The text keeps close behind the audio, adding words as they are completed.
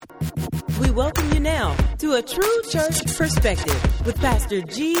We welcome you now to A True Church Perspective with Pastor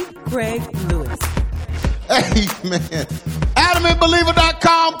G. Craig Lewis. Amen.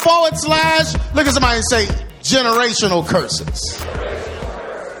 AdamandBeliever.com / look at somebody and say generational curses.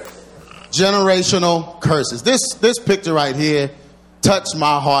 Generational curses. This picture right here touched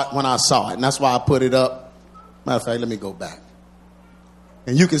my heart when I saw it, and that's why I put it up. Matter of fact, let me go back.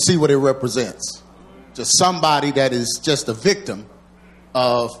 And you can see what it represents. Just somebody that is just a victim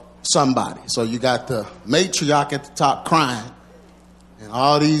of somebody. So you got the matriarch at the top crying and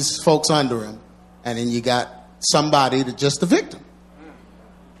all these folks under him. And then you got somebody that's just a victim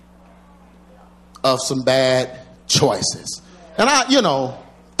of some bad choices. And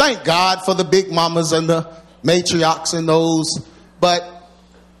thank God for the big mamas and the matriarchs and those. But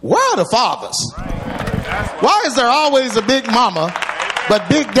where are the fathers? Why is there always a big mama, but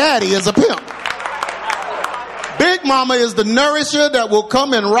big daddy is a pimp? Big mama is the nourisher that will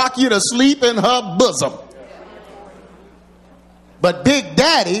come and rock you to sleep in her bosom. But big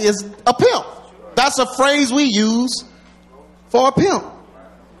daddy is a pimp. That's a phrase we use for a pimp.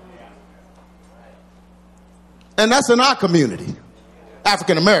 And that's in our community.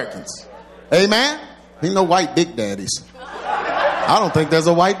 African Americans. Amen? Ain't no white big daddies. I don't think there's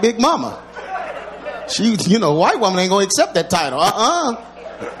a white big mama. White woman ain't gonna accept that title.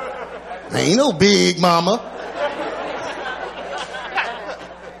 Ain't no big mama.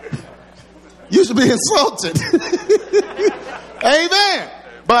 You should be insulted. Amen.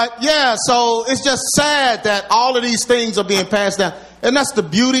 But yeah, so it's just sad that all of these things are being passed down. And that's the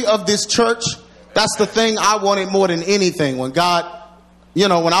beauty of this church. That's the thing I wanted more than anything. When God,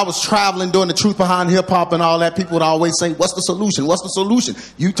 when I was traveling doing the Truth Behind Hip Hop and all that, people would always say, what's the solution? What's the solution?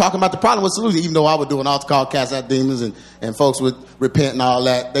 You talking about the problem, what's the solution? Even though I would do an altar call, cast out demons, and folks would repent and all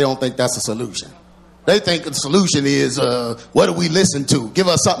that, they don't think that's a solution. They think the solution is, what do we listen to? Give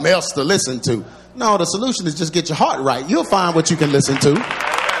us something else to listen to. No, the solution is just get your heart right. You'll find what you can listen to.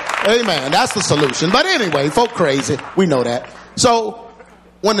 Amen. That's the solution. But anyway, folk crazy. We know that. So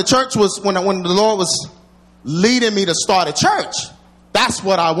when the church was, when the Lord was leading me to start a church, that's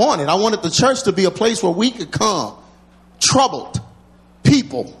what I wanted. I wanted the church to be a place where we could come. Troubled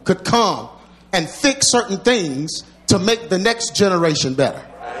people could come and fix certain things to make the next generation better.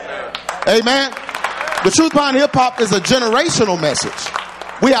 Amen. The Truth Behind Hip Hop is a generational message.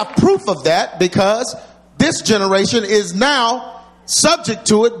 We have proof of that because this generation is now subject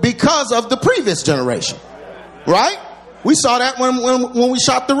to it because of the previous generation. Right? We saw that when we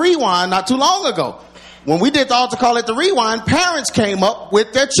shot The Rewind not too long ago. When we did the altar call at The Rewind, parents came up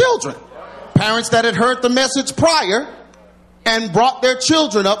with their children. Parents that had heard the message prior and brought their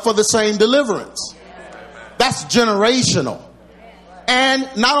children up for the same deliverance. That's generational. And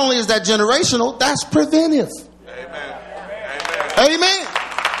not only is that generational, that's preventive. Amen. Amen.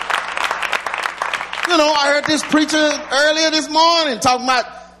 I heard this preacher earlier this morning talking about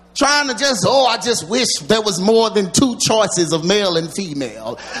trying to I just wish there was more than 2 choices of male and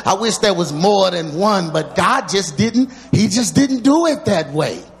female. I wish there was more than one, but God just didn't. He just didn't do it that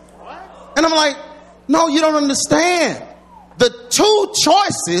way. And I'm like, no, you don't understand. The 2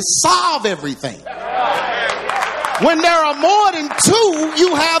 choices solve everything. When there are more than 2,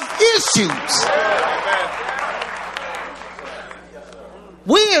 you have issues.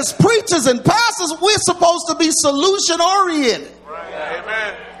 We as preachers and pastors, we're supposed to be solution oriented.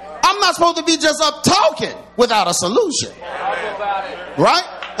 Amen. I'm not supposed to be just up talking without a solution. Right?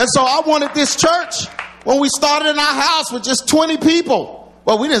 And so I wanted this church, when we started in our house with just 20 people.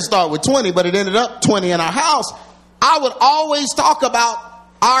 Well, we didn't start with 20, but it ended up 20 in our house. I would always talk about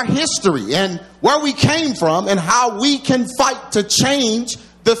our history and where we came from and how we can fight to change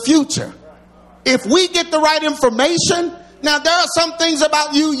the future. If we get the right information, now there are some things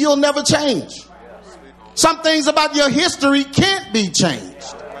about you'll never change. Some things about your history can't be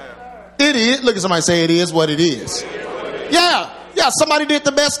changed. It is. Look at somebody say it is what it is. Yeah. Somebody did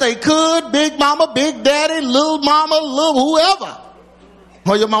the best they could. Big mama, big daddy, little mama, little whoever.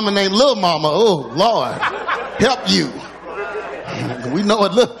 Oh, your mama named Little Mama. Oh, Lord. Help you. We know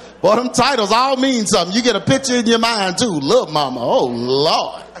it. Look, boy, them titles all mean something. You get a picture in your mind too. Little Mama. Oh,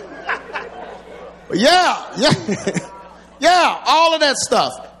 Lord. Yeah, all of that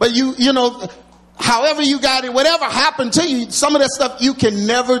stuff. But however you got it, whatever happened to you, some of that stuff you can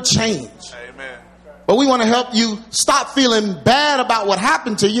never change. Amen. But we want to help you stop feeling bad about what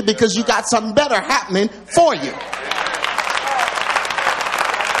happened to you because you got something better happening for you.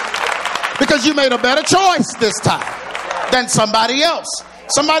 Because you made a better choice this time than somebody else.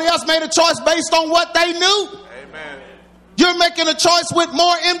 Somebody else made a choice based on what they knew. Amen. You're making a choice with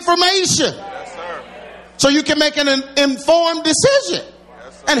more information. Yes, sir. So you can make an informed decision.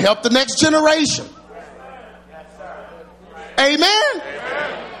 Yes, and help the next generation. Amen.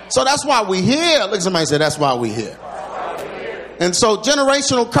 So that's why we're here. Look at somebody say, that's why we're here. And so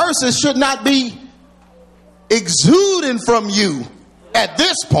generational curses should not be exuding from you at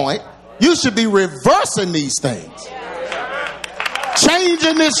this point. You should be reversing these things.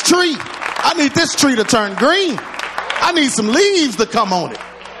 Changing this tree. I need this tree to turn green. I need some leaves to come on it.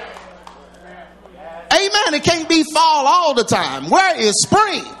 Amen. It can't be fall all the time. Where is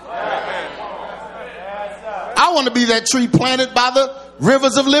spring? I want to be that tree planted by the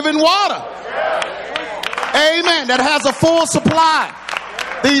rivers of living water. Amen. That has a full supply.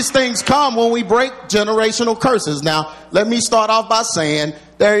 These things come when we break generational curses. Now, let me start off by saying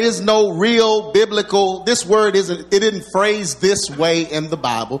there is no real biblical, this word isn't phrased this way in the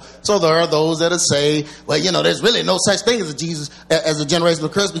Bible. So there are those that say, well, there's really no such thing as a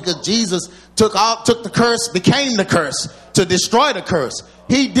generational curse, because Jesus took the curse, became the curse to destroy the curse.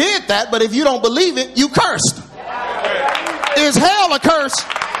 He did that, but if you don't believe it, you cursed. Is hell a curse?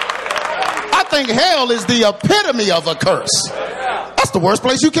 I think hell is the epitome of a curse. That's the worst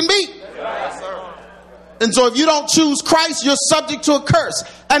place you can be. And so if you don't choose Christ, you're subject to a curse.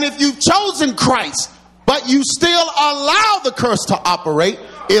 And if you've chosen Christ, but you still allow the curse to operate,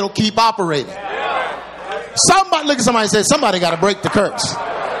 it'll keep operating. Somebody, look at somebody and say, somebody got to break the curse.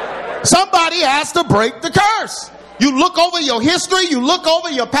 Somebody has to break the curse. You look over your history, you look over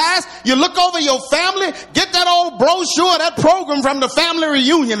your past, you look over your family, get that old brochure, that program from the family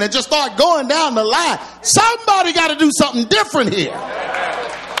reunion, and just start going down the line. Somebody got to do something different here.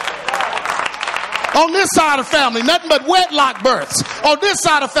 On this side of family, nothing but wedlock births. On this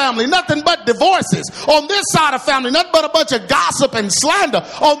side of family, nothing but divorces. On this side of family, nothing but a bunch of gossip and slander.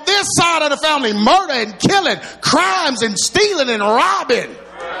 On this side of the family, murder and killing, crimes and stealing and robbing.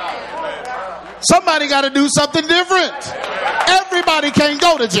 Somebody got to do something different. Everybody can't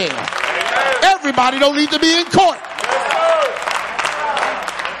go to jail. Everybody don't need to be in court.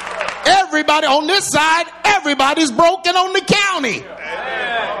 Everybody on this side, everybody's broken on the county.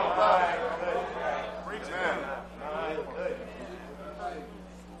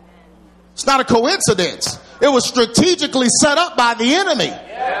 It's not a coincidence. It was strategically set up by the enemy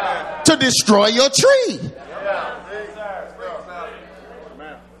to destroy your tree.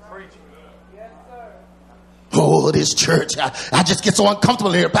 Oh, this church, I just get so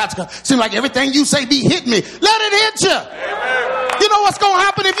uncomfortable here, Pastor. Seems like everything you say be hitting me. Let it hit you. You know what's going to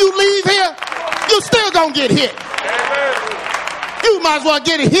happen if you leave here? You still going to get hit. You might as well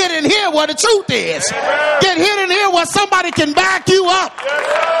get hit in here where the truth is. Get hit in here where somebody can back you up.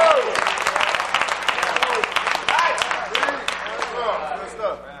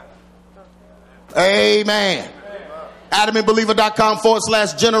 Amen.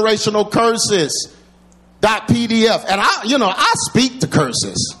 AdamandBeliever.com/generational curses. .pdf. And I speak the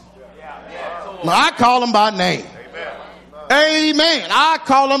curses. I call them by name. Amen. I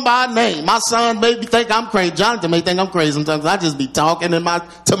call them by name. My son may think I'm crazy. Jonathan may think I'm crazy sometimes. I just be talking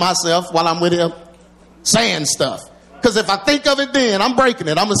to myself while I'm with him, saying stuff. Because if I think of it then, I'm breaking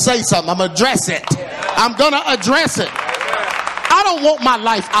it. I'm going to say something. I'm going to address it. I'm going to address it. I don't want my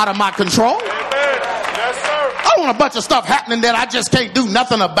life out of my control. I don't want a bunch of stuff happening that I just can't do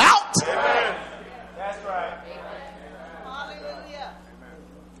nothing about.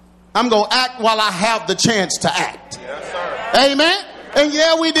 I'm going to act while I have the chance to act. Amen. And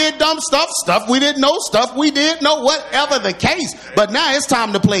yeah, we did dumb stuff we didn't know, stuff we did know, whatever the case. But now it's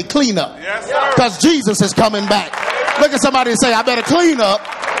time to play cleanup. Because Jesus is coming back. Look at somebody and say, I better clean up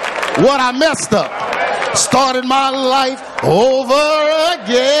what I messed up. Started my life over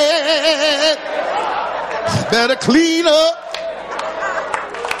again. Better clean up.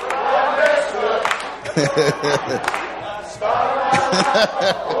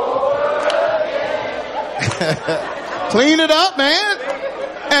 Clean it up, man.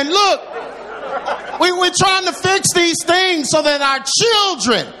 And look, we're trying to fix these things so that our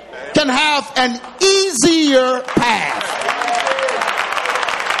children can have an easier path.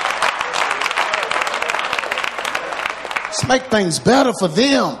 Let's make things better for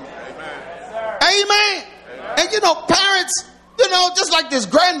them. Amen. And parents, just like this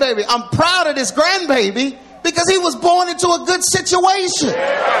grandbaby, I'm proud of this grandbaby because he was born into a good situation.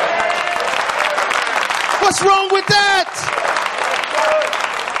 What's wrong with that?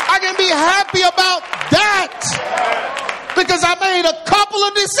 I can be happy about that because I made a couple of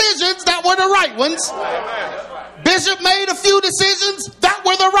decisions that were the right ones. Bishop made a few decisions that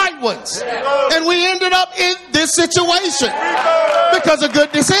were the right ones. And we ended up in this situation because of good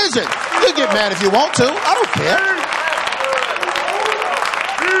decisions. You get mad if you want to. I don't care.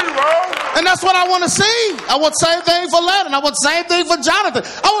 And that's what I want to see. I want the same thing for Lennon. I want the same thing for Jonathan.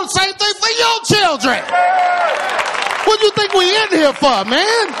 I want the same thing for your children. What do you think we in here for,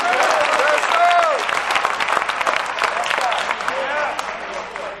 man?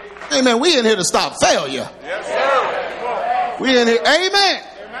 Hey, man, we in here to stop failure. We in here, amen.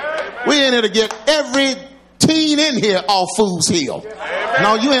 We in here to get every teen in here off Fool's Hill.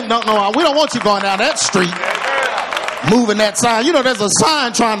 No, you ain't, no, we don't want you going down that street. Moving that sign. You know, there's a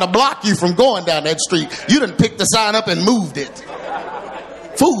sign trying to block you from going down that street. You done picked the sign up and moved it.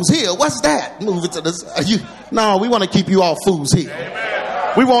 Fool's Hill, what's that? Move it to the side. No, we want to keep you off Fool's Hill.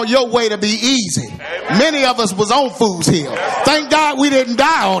 We want your way to be easy. Many of us was on Fool's Hill. Thank God we didn't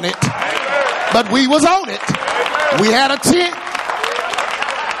die on it. But we was on it. We had a tent.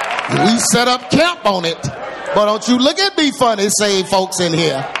 We set up camp on it. But don't you look at me funny, saved folks in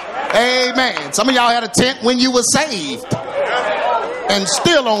here. Amen. Some of y'all had a tent when you were saved. And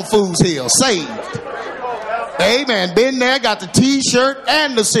still on Fool's Hill, saved. Amen. Been there, got the t-shirt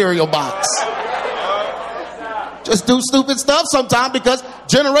and the cereal box. Just do stupid stuff sometimes because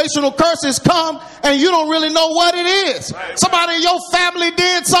generational curses come and you don't really know what it is. Somebody in your family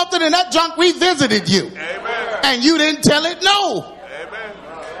did something and that junk revisited you. And you didn't tell it no.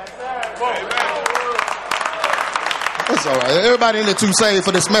 That's all right. Everybody in the too saved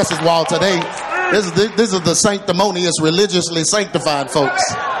for this message wall today. This is the sanctimonious, religiously sanctified folks.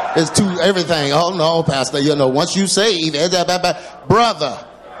 It's too everything. Oh no, Pastor. You know, once you save, brother,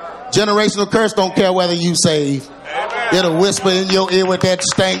 generational curse don't care whether you save. It'll whisper in your ear with that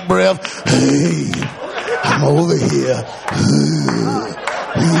stank breath. Hey, I'm over here.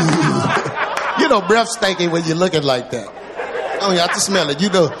 You know, breath stinky when you're looking like that. Oh, you have to smell it. You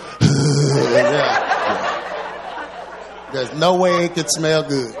know. Yeah. There's no way it could smell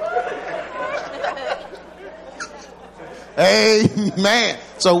good. Amen.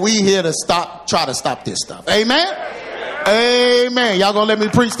 So we here to try to stop this stuff. Amen? Amen. Y'all gonna let me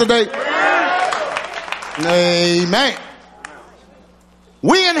preach today? Amen.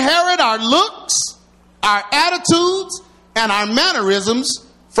 We inherit our looks, our attitudes, and our mannerisms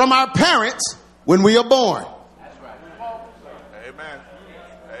from our parents when we are born. Amen.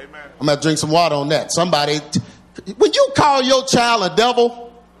 Amen. I'm gonna drink some water on that. Somebody... When you call your child a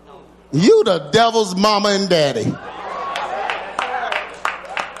devil, you the devil's mama and daddy.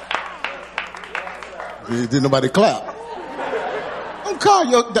 Did nobody clap? Don't call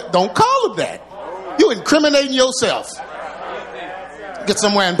him that. You incriminating yourself. Get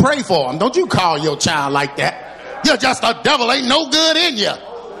somewhere and pray for him. Don't you call your child like that. You're just a devil. Ain't no good in you.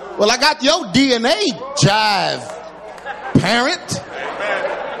 Well, I got your DNA, jive parent.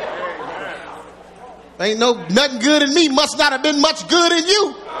 Ain't nothing good in me. Must not have been much good in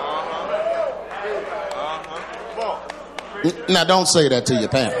you. Now, don't say that to your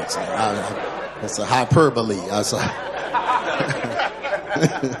parents. It's a hyperbole.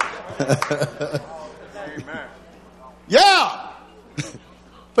 Yeah.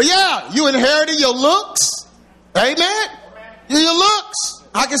 But yeah, you inherited your looks. Amen. Your looks.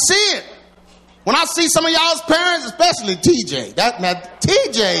 I can see it. When I see some of y'all's parents, especially TJ,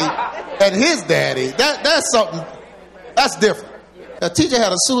 TJ and his daddy, that's something, that's different. TJ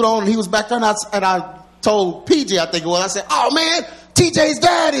had a suit on and he was back there and I told PJ, I think it was, I said, oh man, TJ's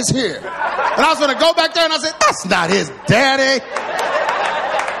dad is here. And I was going to go back there and I said, that's not his daddy.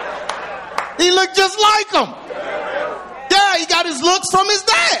 He looked just like him. Yeah, he got his looks from his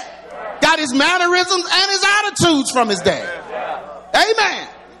dad. Got his mannerisms and his attitudes from his dad. Amen.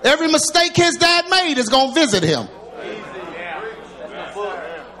 Every mistake his dad made is going to visit him.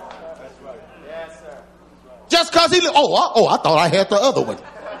 Just because he look, I thought I had the other one.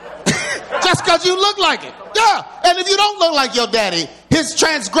 Just because you look like it. Yeah. And if you don't look like your daddy, his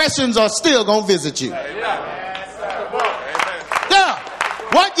transgressions are still going to visit you. Yeah.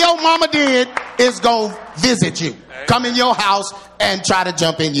 What your mama did is going to visit you. Come in your house and try to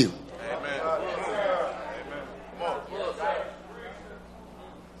jump in you.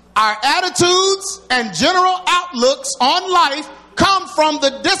 Our attitudes and general outlooks on life come from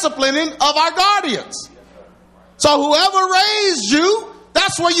the disciplining of our guardians. So whoever raised you,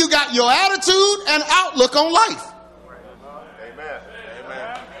 that's where you got your attitude and outlook on life. Amen.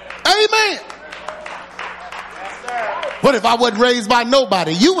 Amen. What if I wasn't raised by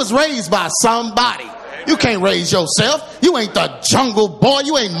nobody? You was raised by somebody. You can't raise yourself. You ain't the Jungle Boy.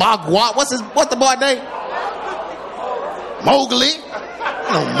 You ain't Magua. What's the boy name? Mowgli.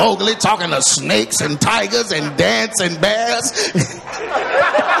 You know, Mowgli talking to snakes and tigers and dancing bears.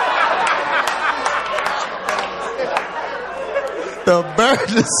 The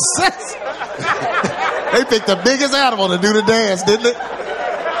bird is they picked the biggest animal to do the dance, didn't they?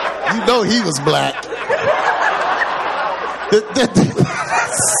 You know he was black.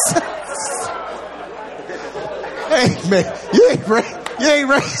 Hey, man, you ain't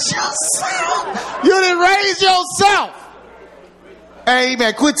raised yourself. You didn't raise yourself. Hey,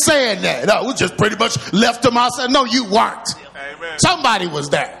 man, quit saying that. No, we just pretty much left to myself. No, you weren't. Amen. Somebody was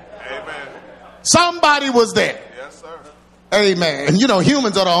there. Amen. Somebody was there. Yes, sir. Amen. And you know,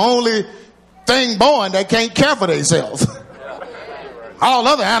 humans are the only thing born that can't care for themselves. All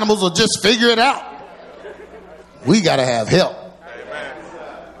other animals will just figure it out. We got to have help.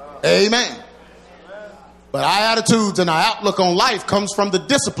 Amen. But our attitudes and our outlook on life comes from the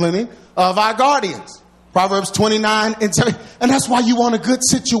disciplining of our guardians. Proverbs 29:7. And that's why you want a good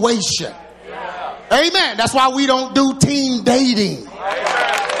situation. Amen. That's why we don't do teen dating.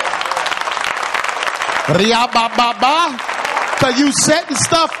 Because you setting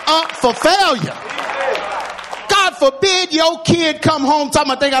stuff up for failure. God forbid your kid come home talking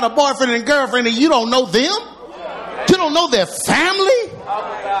about they got a boyfriend and girlfriend and you don't know them. You don't know their family.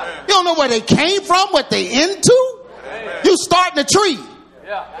 You don't know where they came from, what they into. You starting a tree.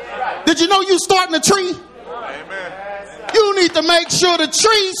 Did you know you starting a tree? You need to make sure the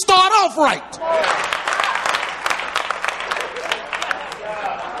tree start off right.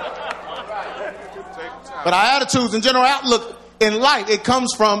 But our attitudes and general outlook in life, it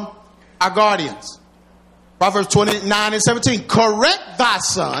comes from our guardians. Proverbs 29:17. Correct thy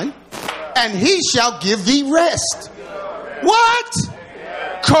son, and he shall give thee rest. What?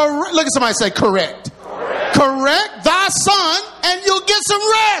 Look at somebody say correct. Correct thy son, and you'll get some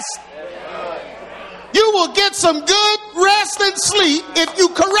rest. You will get some good rest and sleep if you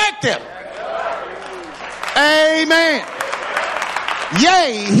correct him. Amen.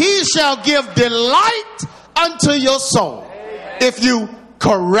 Yea, he shall give delight unto your soul if you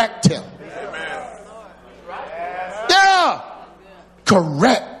correct him. Yeah.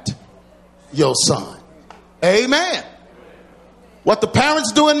 Correct your son. Amen. What the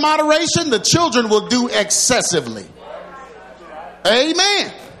parents do in moderation, the children will do excessively.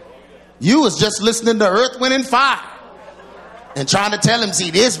 Amen. You was just listening to Earth, Wind, and Fire and trying to tell him,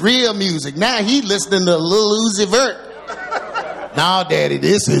 see, this real music. Now he listening to Lil Uzi Vert. Now, Daddy,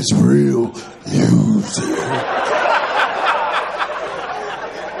 this is real music.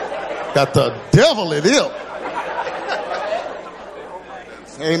 Got the devil in him.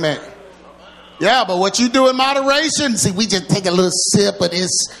 Amen. Yeah, but what you do in moderation, see, we just take a little sip of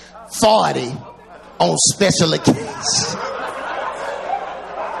this 40 on special occasions.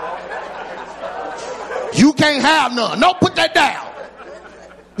 You can't have none. No, put that down.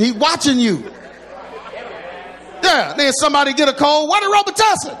 He watching you. Yeah, then somebody get a cold. What a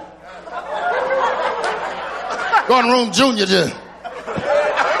Robitussin. Go in the room, Junior. Just.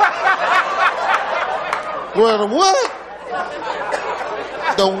 Well, the what?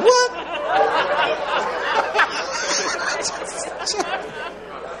 The what?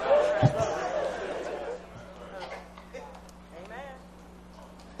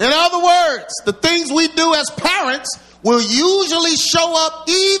 In other words, the things we do as parents will usually show up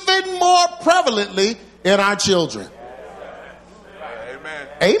even more prevalently in our children. Amen.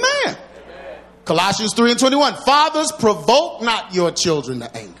 Amen. Colossians 3:21. Fathers, provoke not your children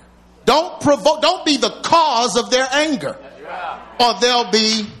to anger. Don't be the cause of their anger, or they'll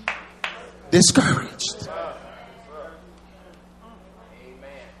be discouraged.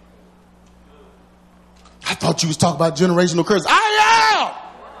 I thought you was talking about generational curses. I am.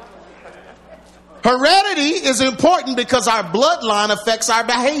 Heredity is important because our bloodline affects our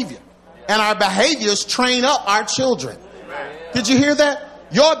behavior, and our behaviors train up our children. Did you hear that?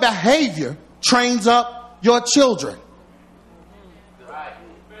 Your behavior trains up your children.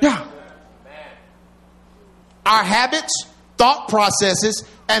 Yeah. Our habits, thought processes,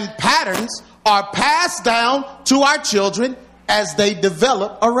 and patterns are passed down to our children as they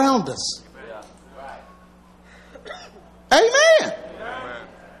develop around us. Amen.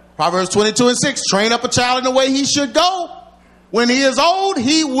 Proverbs 22:6. Train up a child in the way he should go. When he is old,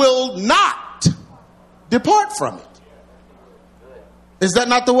 he will not depart from it. Is that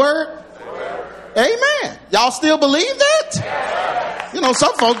not the word? Amen. Y'all still believe that? You know,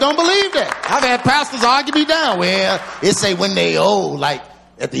 some folks don't believe that. I've had pastors argue me down. Well, it say when they old, like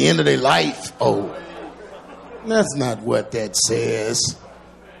at the end of their life. Oh, that's not what that says.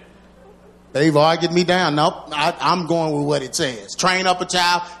 They've argued me down. Nope, I'm going with what it says. Train up a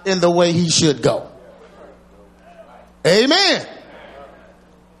child in the way he should go. Amen.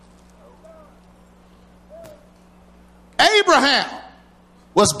 Abraham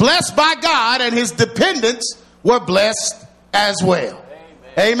was blessed by God, and his dependents were blessed as well.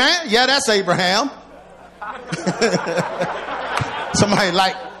 Amen. Yeah, that's Abraham. Somebody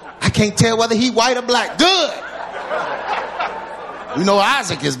like, I can't tell whether he white or black. Good. You know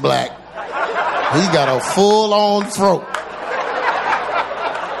Isaac is black. He got a full-on throat.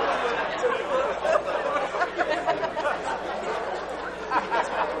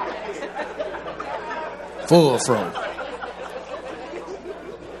 Full throat.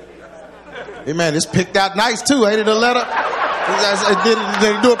 Hey man, it's picked out nice too, ain't it? The letter. Did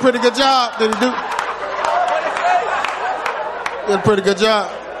he do a pretty good job? Did a pretty good job.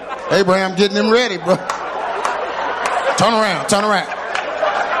 Abraham getting him ready, bro. Turn around.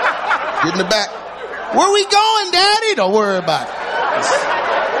 Get in the back. Where we going, Daddy? Don't worry about it.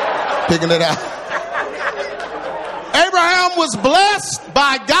 Just picking it out. Abraham was blessed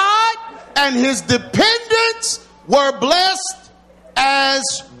by God, and his dependents were blessed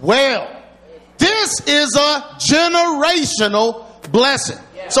as well. This is a generational blessing.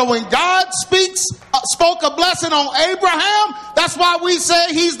 So when God spoke a blessing on Abraham, that's why we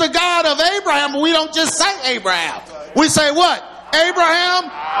say he's the God of Abraham. But we don't just say Abraham. We say what?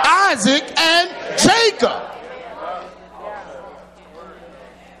 Abraham, Isaac, and Jacob.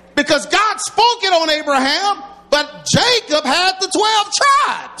 Because God spoke it on Abraham, but Jacob had the 12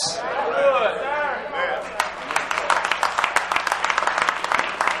 tribes.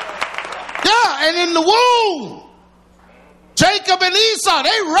 Yeah, and in the womb, Jacob and Esau,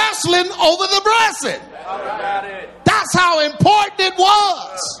 they wrestling over the blessing. That's how important it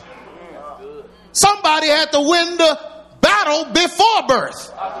was. Somebody had to win the battle before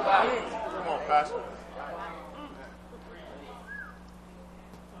birth.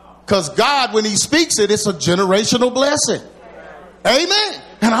 Because God, when he speaks it, it's a generational blessing. Amen.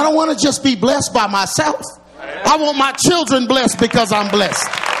 And I don't want to just be blessed by myself. I want my children blessed because I'm blessed.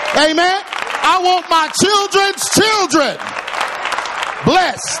 Amen. I want my children's children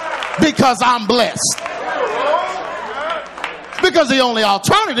blessed because I'm blessed. Because the only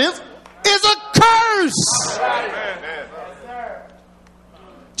alternative is a curse.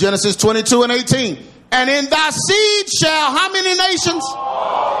 Genesis 22:18. And in thy seed shall how many nations?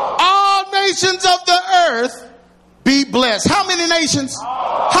 All nations of the earth be blessed. How many nations?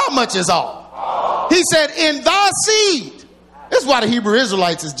 How much is all? He said, in thy seed. This is why the Hebrew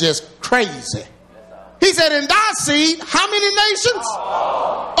Israelites is just crazy. He said, in thy seed, how many nations?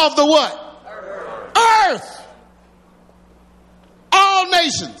 Of the what? Earth. All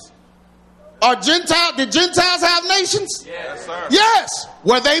nations. Did Gentiles have nations? Yes, sir. Yes.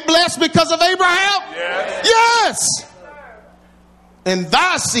 Were they blessed because of Abraham? Yes. Yes. In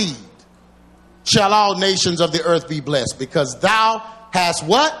thy seed shall all nations of the earth be blessed, because thou hast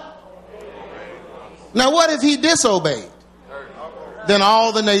what? Now what if he disobeyed? Then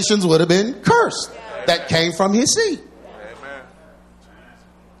all the nations would have been cursed that came from his seed. Amen.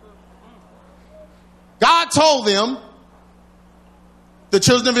 God told them, the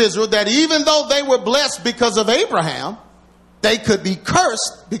children of Israel, that even though they were blessed because of Abraham, they could be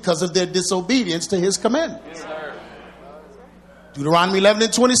cursed because of their disobedience to his commandments. Deuteronomy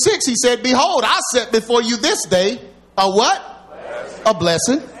 11:26, he said, behold, I set before you this day a what? A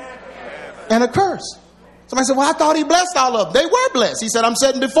blessing and a curse. Somebody said, well, I thought he blessed all of them. They were blessed. He said, I'm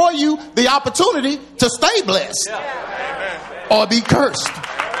setting before you the opportunity to stay blessed or be cursed.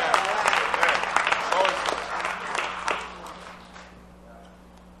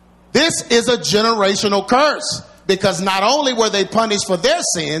 This is a generational curse, because not only were they punished for their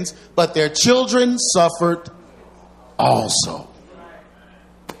sins, but their children suffered also.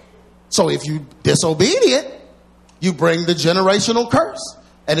 So if you disobedient, you bring the generational curse.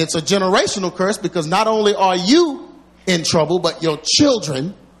 And it's a generational curse because not only are you in trouble, but your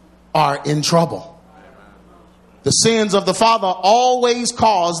children are in trouble. The sins of the father always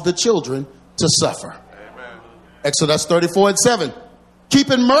cause the children to suffer. Exodus 34:7.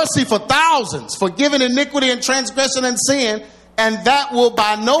 Keeping mercy for thousands, forgiving iniquity and transgression and sin, and that will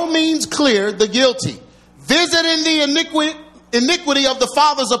by no means clear the guilty. Visiting the iniquity of the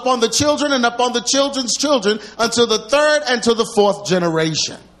fathers upon the children and upon the children's children until the third and to the fourth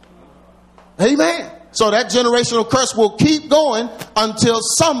generation. Amen. So that generational curse will keep going until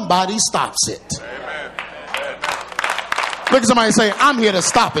somebody stops it. Amen. Look at somebody and say, I'm here to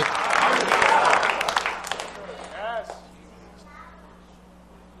stop it.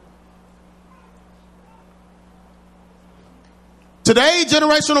 Today,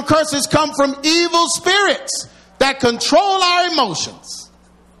 generational curses come from evil spirits that control our emotions.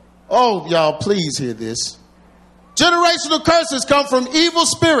 Oh, y'all, please hear this. Generational curses come from evil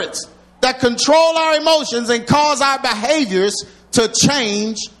spirits that control our emotions and cause our behaviors to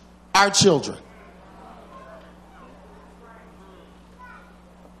change our children.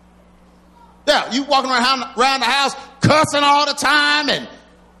 Yeah, you walking around the house cussing all the time and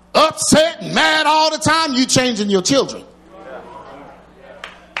upset and mad all the time, you changing your children.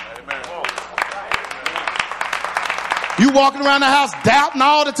 You walking around the house doubting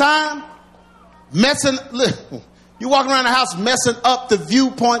all the time, you walking around the house messing up the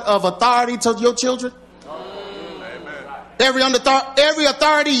viewpoint of authority to your children. Every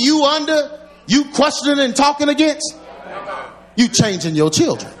authority you under, you questioning and talking against, you changing your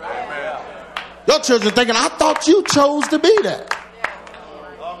children. Your children thinking, I thought you chose to be that.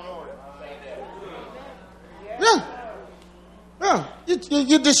 Yeah.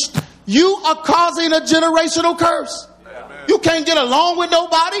 You are causing a generational curse. You can't get along with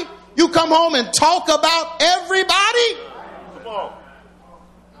nobody. You come home and talk about everybody. Come on.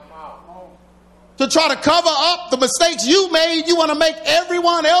 To try to cover up the mistakes you made, you want to make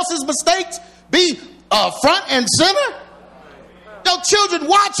everyone else's mistakes be front and center. Your children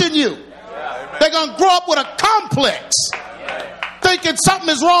watching you. They're going to grow up with a complex, thinking something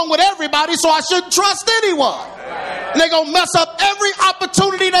is wrong with everybody, so I shouldn't trust anyone. And they're going to mess up every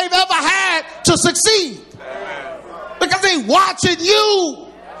opportunity they've ever had to succeed. Because they watching you.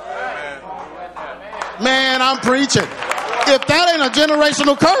 Man, I'm preaching. If that ain't a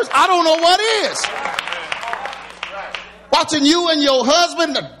generational curse, I don't know what is. Watching you and your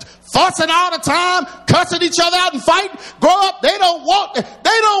husband fussing all the time, cussing each other out and fighting. Grow up, they don't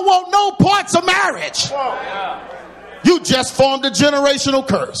want no parts of marriage. You just formed a generational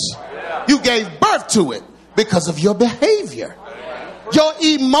curse. You gave birth to it because of your behavior, your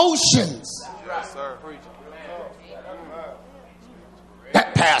emotions.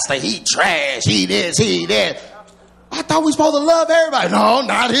 That pastor, he trash, he this, he that. I thought we were supposed to love everybody. No,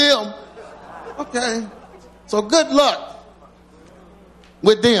 not him. Okay. So good luck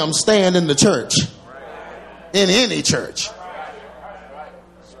with them staying in the church. In any church.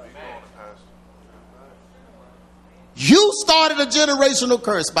 You started a generational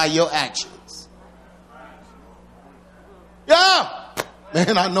curse by your actions. Yeah.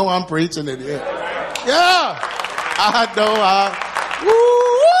 Man, I know I'm preaching it here. Yeah. I know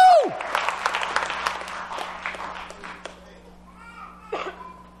Woo!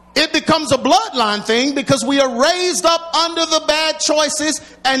 It becomes a bloodline thing because we are raised up under the bad choices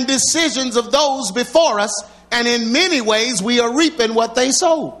and decisions of those before us, and in many ways we are reaping what they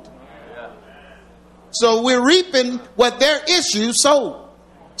sowed. So we're reaping what their issues sowed.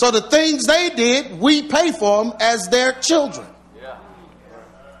 So the things they did, we pay for them as their children.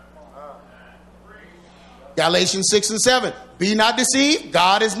 Galatians 6 and 7. Be not deceived.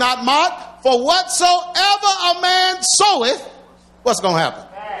 God is not mocked. For whatsoever a man soweth, what's going to happen?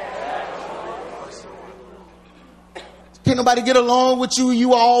 Can't nobody get along with you.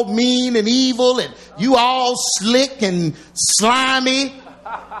 You all mean and evil and you all slick and slimy.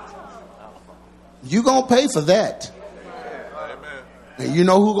 You going to pay for that. And you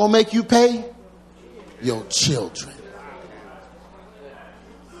know who going to make you pay? Your children.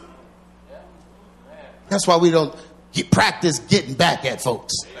 That's why we don't practice getting back at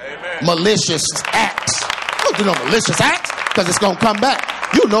folks. Amen. Malicious acts. Don't do no malicious acts because it's going to come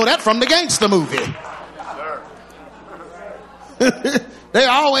back. You know that from the gangster movie. They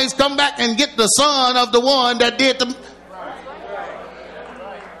always come back and get the son of the one that did the...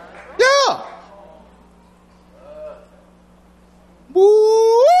 Yeah. Woo!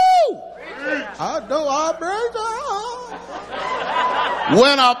 I know I break.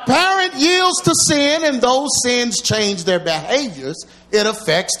 When a parent yields to sin and those sins change their behaviors, it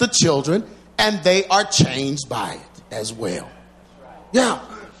affects the children and they are changed by it as well. Yeah.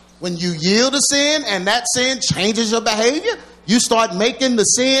 When you yield to sin and that sin changes your behavior, you start making the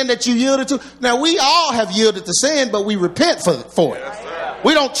sin that you yielded to. Now, we all have yielded to sin, but we repent for it.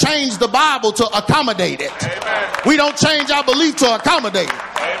 We don't change the Bible to accommodate it. Amen. We don't change our belief to accommodate it.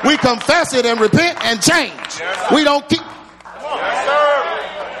 Amen. We confess it and repent and change. Yes, we don't keep...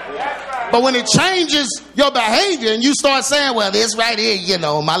 But when it changes your behavior and you start saying, well, this right here, you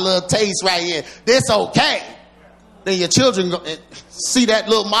know, my little taste right here, this okay. Then your children see that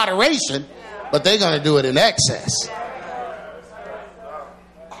little moderation, but they're going to do it in excess.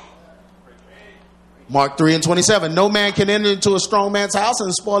 Mark 3 and 27. No man can enter into a strong man's house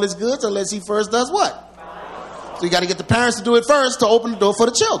and spoil his goods unless he first does what? So you got to get the parents to do it first to open the door for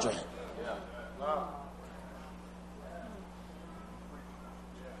the children.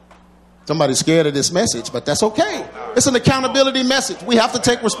 Somebody's scared of this message, but that's okay. It's an accountability message. We have to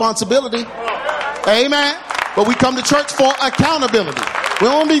take responsibility. Amen. But we come to church for accountability. We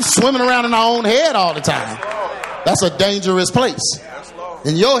don't be swimming around in our own head all the time. That's a dangerous place.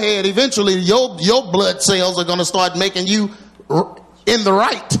 In your head, eventually, your blood cells are going to start making you in the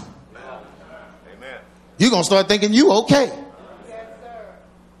right. You're going to start thinking you okay.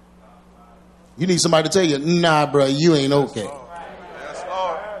 You need somebody to tell you, nah, bro, you ain't okay. Yes,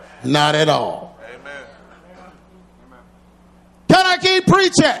 Lord. Not at all. Amen. Can I keep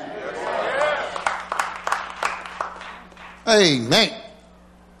preaching? Amen.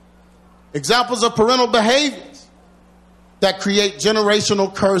 Examples of parental behaviors that create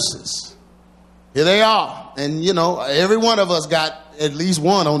generational curses. Here they are. And, you know, every one of us got at least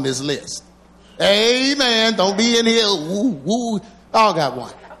one on this list. Amen. Don't be in here. Woo, woo. All got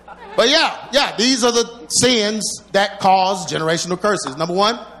one. But yeah, these are the sins that cause generational curses. Number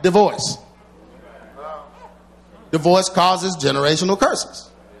one, divorce. Divorce causes generational curses.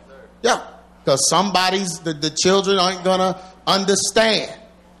 Yeah. Because the children aren't going to understand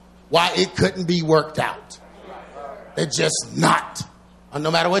why it couldn't be worked out. They're just not. And no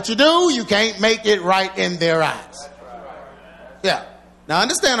matter what you do, you can't make it right in their eyes. Yeah. Now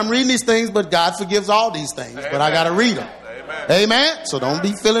understand, I'm reading these things, but God forgives all these things. Amen. But I got to read them. Amen. So don't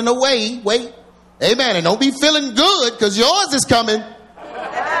be feeling away. Wait. Amen. And don't be feeling good because yours is coming.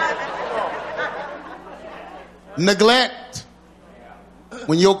 Neglect.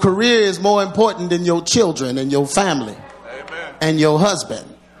 When your career is more important than your children and your family. Amen. And your husband.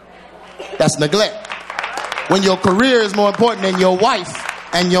 That's neglect. When your career is more important than your wife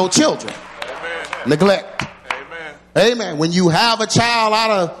and your children. Amen. Neglect. Amen. Amen. When you have a child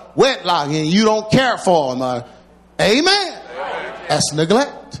out of wedlock and you don't care for them. Amen. Amen. That's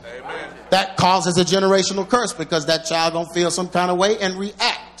neglect. Amen. That causes a generational curse because that child gonna feel some kind of way and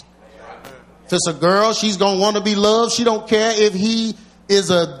react. Amen. If it's a girl, she's gonna want to be loved. She don't care if he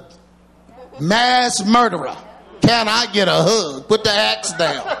is a mass murderer. Can I get a hug? Put the axe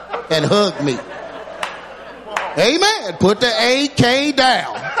down and hug me. Amen. Put the AK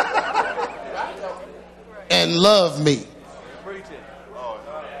down and love me.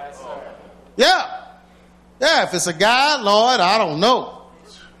 Yeah. Yeah, if it's a guy, Lord, I don't know.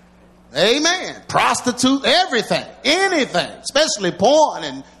 Amen. Prostitute, everything, anything, especially porn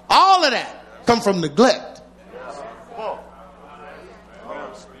and all of that come from neglect.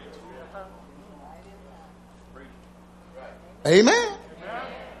 Amen.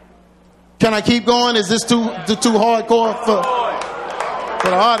 Can I keep going? Is this too hardcore for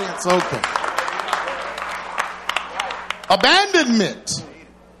the audience? Okay. Abandonment.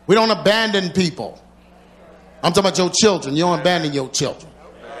 We don't abandon people. I'm talking about your children. You don't abandon your children.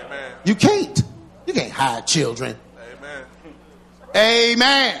 Amen. You can't. You can't hide children. Amen.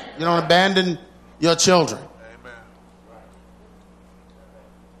 Amen. You don't abandon your children. Amen.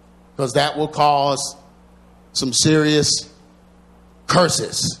 Because that will cause some serious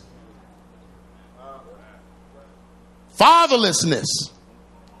curses. Fatherlessness.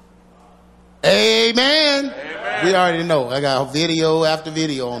 Amen. Amen. We already know. I got video after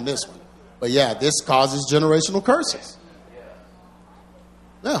video on this one. But yeah, this causes generational curses.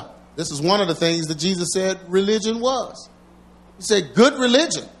 Yeah, this is one of the things that Jesus said religion was. He said good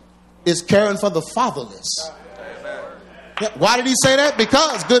religion is caring for the fatherless. Yeah, why did he say that?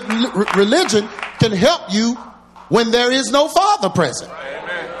 Because good religion can help you when there is no father present.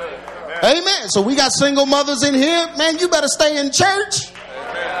 Amen. So we got single mothers in here. Man, you better stay in church.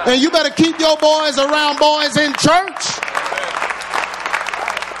 Amen. And you better keep your boys around boys in church. Amen.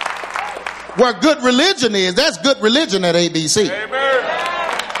 Where good religion is, that's good religion at ABC.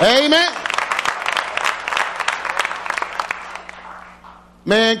 Amen. Amen.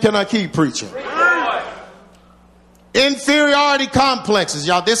 Man, can I keep preaching? Inferiority complexes.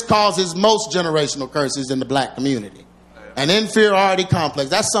 Y'all, this causes most generational curses in the black community. An inferiority complex.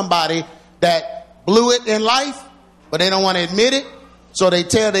 That's somebody that blew it in life, but they don't want to admit it. So they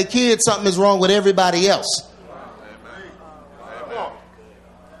tell their kids something is wrong with everybody else. Amen.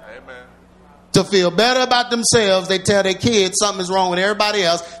 Amen. To feel better about themselves, they tell their kids something is wrong with everybody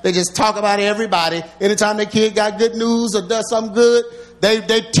else. They just talk about everybody. Anytime their kid got good news or does something good, they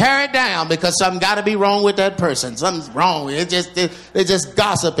tear it down because something got to be wrong with that person. Something's wrong. They just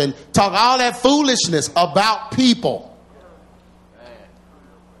gossip and talk all that foolishness about people.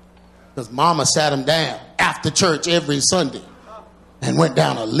 Because mama sat him down after church every Sunday and went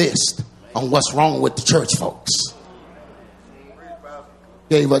down a list on what's wrong with the church folks.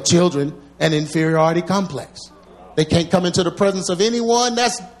 Gave her children an inferiority complex. They can't come into the presence of anyone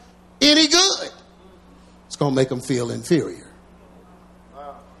that's any good. It's going to make them feel inferior.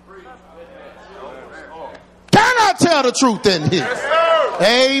 Can I tell the truth in here?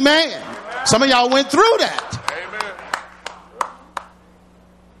 Yes, amen. Some of y'all went through that.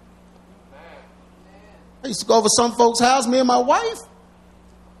 I used to go over some folks' house, me and my wife.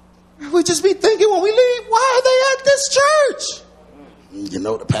 We just be thinking when we leave, why are they at this church? You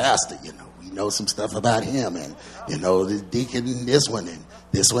know, the pastor, you know, we you know some stuff about him, and you know the deacon and this one and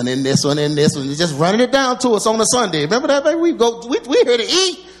this one and this one and this one. He's just running it down to us on a Sunday. Remember that, baby? We here to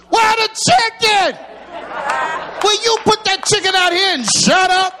eat. Where the chicken? Will you put that chicken out here and shut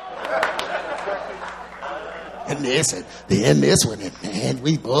up? And this and then this one, and man,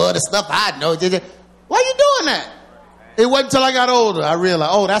 the stuff I know. Why you doing that? It wasn't until I got older I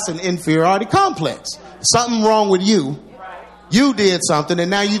realized, oh, that's an inferiority complex. Something wrong with you. You did something, and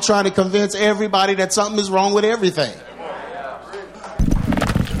now you're trying to convince everybody that something is wrong with everything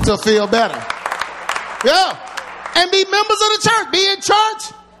to feel better. Yeah. And be members of the church. Be in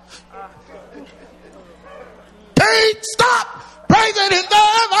church. Can't stop praising his name.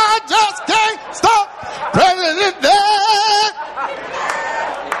 I just can't stop praising his name.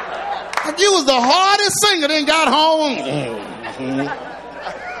 Like you was the hardest singer, then got home.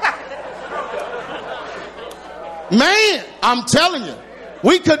 Man, I'm telling you,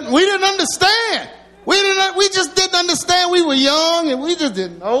 we didn't understand. We just didn't understand. We were young and we just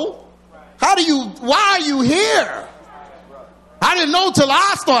didn't know. Why are you here? I didn't know till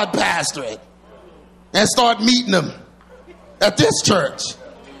I started pastoring and start meeting them at this church.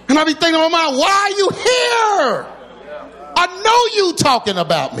 And I be thinking, oh my, why are you here? I know you talking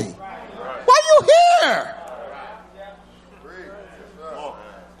about me. Why are you here?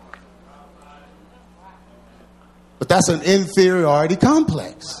 But that's an inferiority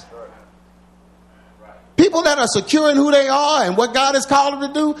complex. People that are secure in who they are and what God has called them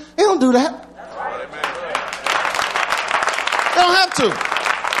to do, they don't do that. They don't have to.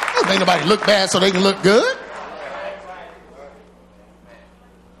 They don't make nobody look bad so they can look good.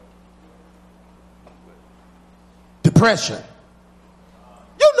 Depression.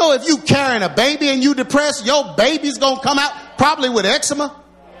 You know, if you carrying a baby and you depressed, your baby's going to come out probably with eczema.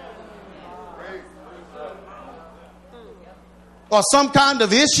 Or some kind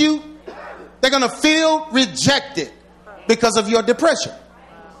of issue. They're going to feel rejected because of your depression.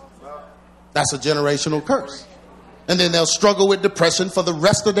 That's a generational curse. And then they'll struggle with depression for the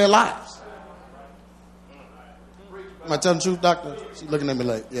rest of their lives. Am I telling the truth, doctor? She's looking at me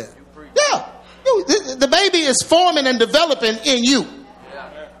like, yeah. Yeah. The baby is forming and developing in you.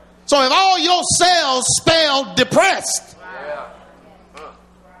 So if all your cells spell depressed,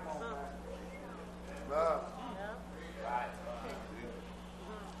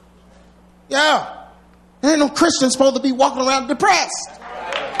 yeah, there ain't no Christian supposed to be walking around depressed.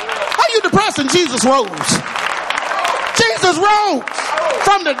 How you depressed and Jesus rose? Jesus rose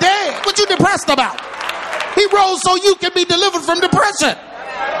from the dead. What you depressed about? He rose so you can be delivered from depression.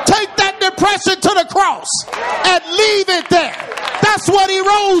 Take that depression to the cross and leave it there. That's what he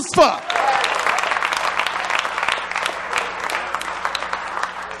rose for.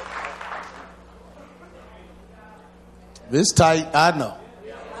 This tight, I know.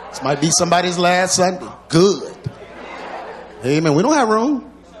 This might be somebody's last Sunday. Good. Amen. We don't have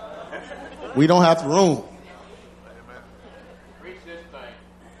room. We don't have room.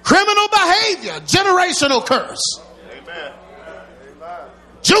 Criminal behavior, generational curse. Amen.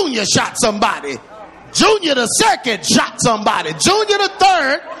 Junior shot somebody. Junior the second shot somebody. Junior the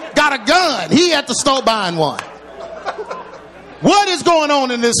third got a gun. He at the store buying one. What is going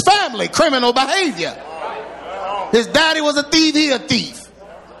on in this family? Criminal behavior. His daddy was a thief, he a thief.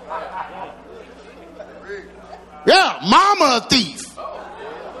 Yeah, mama a thief.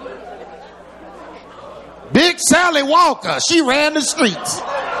 Big Sally Walker, she ran the streets.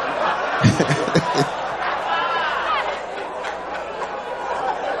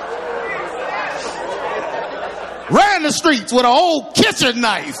 Ran the streets with an old kitchen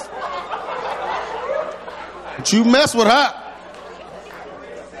knife. But you mess with her.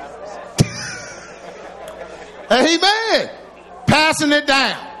 Amen. Passing it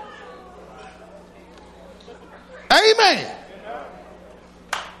down. Amen.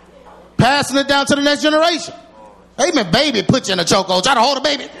 Passing it down to the next generation. Amen. Baby put you in a chokehold. Try to hold a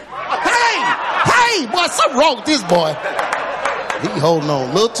baby. Hey, boy, something wrong with this boy. He holding on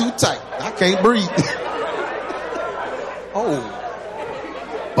a little too tight. I can't breathe. Oh,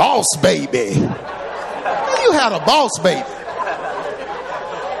 boss baby. You had a boss baby.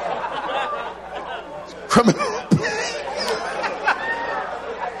 Criminal.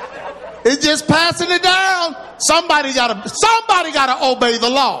 It's just passing it down. Somebody gotta obey the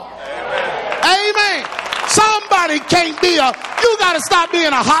law. Amen. Somebody can't be you gotta stop being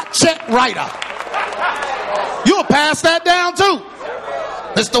a hot check writer. You'll pass that down too.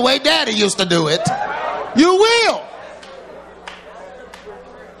 It's the way daddy used to do it. You will.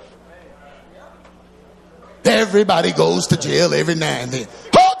 Everybody goes to jail every now and then. Who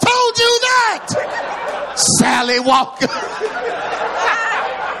told you that? Sally Walker.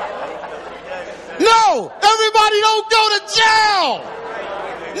 No, everybody don't go to jail.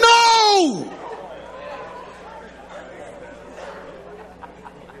 No.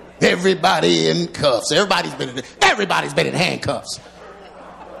 Everybody in cuffs. Everybody's been in handcuffs.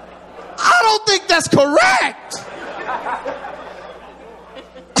 I don't think that's correct.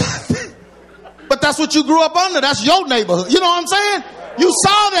 But that's what you grew up under. That's your neighborhood. You know what I'm saying? You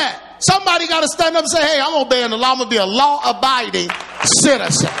saw that. Somebody got to stand up and say, hey, I'm obeying the law. I'm going to be a law-abiding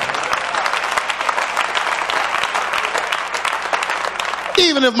citizen.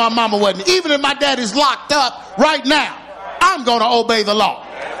 Even if my mama wasn't, even if my daddy's locked up right now, I'm going to obey the law.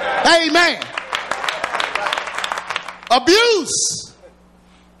 Amen. Abuse.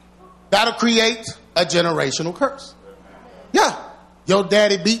 That'll create a generational curse. Yeah. Your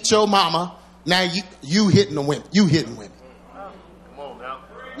daddy beat your mama. Now you hitting the women. You hitting women. Come on now.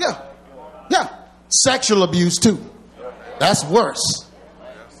 Yeah. Yeah. Sexual abuse too. That's worse.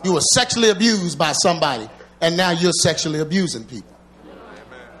 You were sexually abused by somebody and now you're sexually abusing people.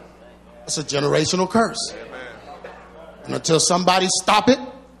 It's a generational curse. And until somebody stop it,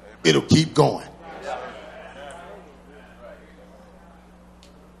 it'll keep going.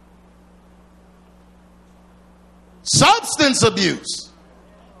 Substance abuse.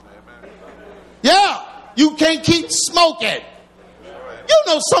 Yeah, you can't keep smoking. You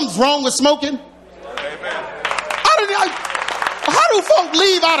know something's wrong with smoking. How do folk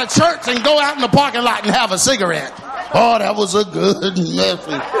leave out of church and go out in the parking lot and have a cigarette? Oh, that was a good message.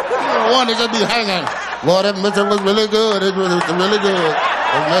 One that just be hanging. Lord, that message was really good. It was really good.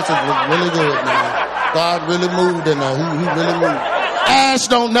 That message was really good, man. God really moved in there. He really moved. Ash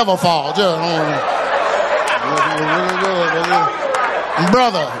don't never fall. Just, really good, really.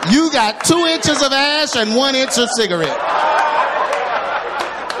 Brother, you got 2 inches of ash and 1 inch of cigarette.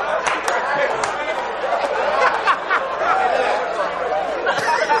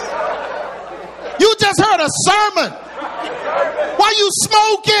 You just heard a sermon. Why you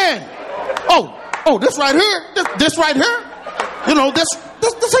smoking? Oh, this right here. This right here. You know, this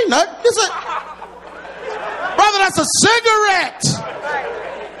ain't nothing. Brother, that's a cigarette.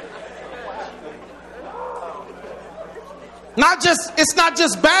 It's not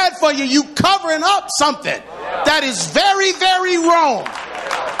just bad for you. You covering up something that is very, very wrong.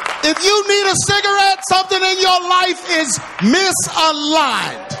 If you need a cigarette, something in your life is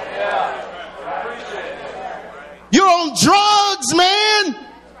misaligned. You're on drugs, man.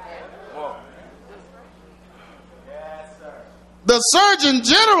 The Surgeon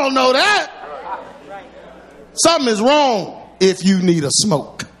General know that. Something is wrong if you need a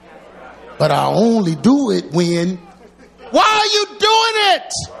smoke. But I only do it when... Why are you doing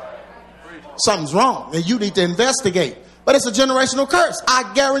it? Something's wrong and you need to investigate. But it's a generational curse.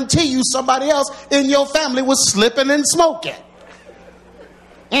 I guarantee you somebody else in your family was slipping and smoking.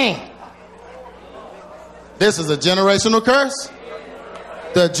 This is a generational curse.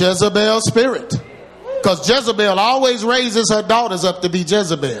 The Jezebel spirit. Because Jezebel always raises her daughters up to be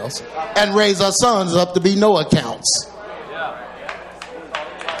Jezebels and raise her sons up to be no accounts.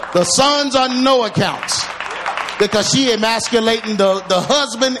 The sons are no accounts because she emasculating the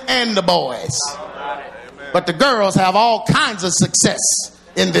husband and the boys. But the girls have all kinds of success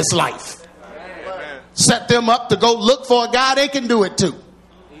in this life. Set them up to go look for a guy they can do it to.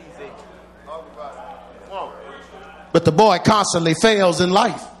 But the boy constantly fails in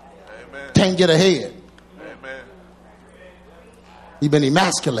life. Can't get ahead. He's been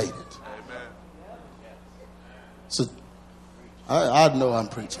emasculated. So I know I'm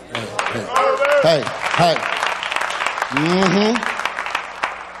preaching. Hey.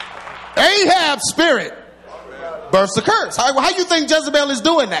 Ahab's spirit births a curse. How you think Jezebel is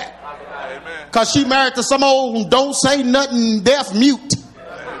doing that? Because she married to some old don't say nothing deaf mute.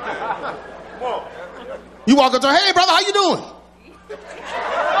 You walk up to her, hey brother, how you doing?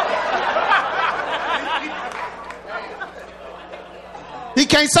 He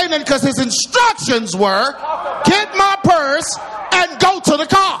can't say nothing because his instructions were, get my purse and go to the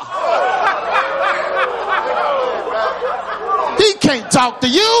car. He can't talk to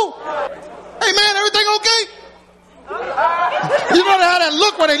you. Hey man, everything okay? You know how that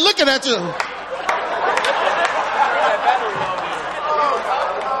look when they looking at you.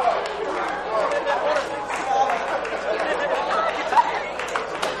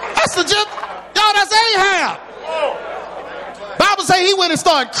 That's Ahab. Bible say he went and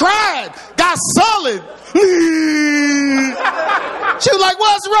started crying, got sullen. She was like,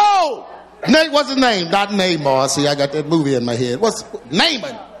 what's wrong? What's his name? Not Namor. See, I got that movie in my head. What's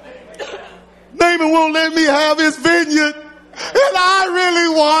Naaman? Naaman won't let me have his vineyard, and I really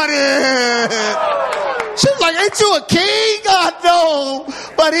want it. She was like, ain't you a king? I know,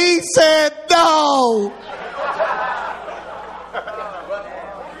 but But he said no.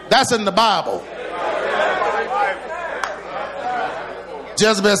 That's in the Bible.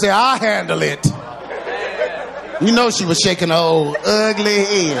 Jezebel said, I'll handle it. You know she was shaking her old ugly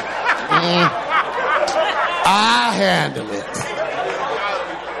head. I'll handle it.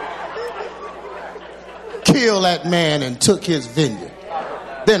 Killed that man and took his vineyard.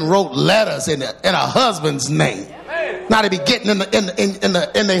 Then wrote letters in a husband's name. Now they be getting in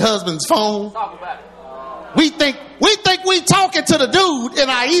their husband's phone. We think we talking to the dude in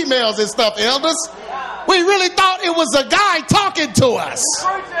our emails and stuff, elders. We really thought it was a guy talking to us.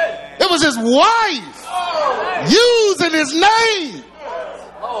 It was his wife using his name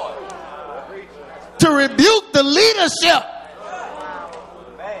to rebuke the leadership.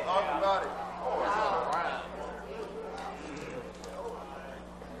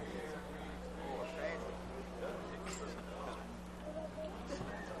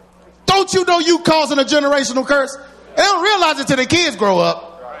 Don't you know you causing a generational curse? They don't realize it till the kids grow up.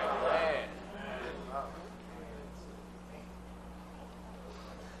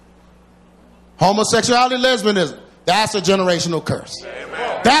 Homosexuality, lesbianism, that's a generational curse.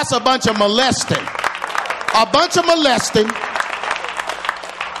 Amen. That's a bunch of molesting. A bunch of molesting.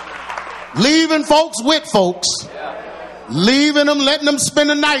 Leaving folks with folks. Leaving them, letting them spend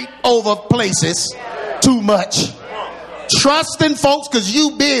the night over places too much. Trusting folks because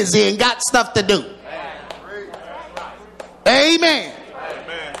you busy and got stuff to do. Amen.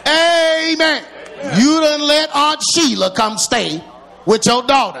 Amen. You done let Aunt Sheila come stay with your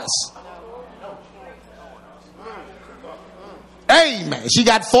daughters. Amen. She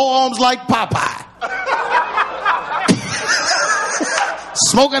got forearms like Popeye.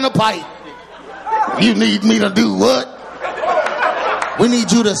 Smoking a pipe. You need me to do what? We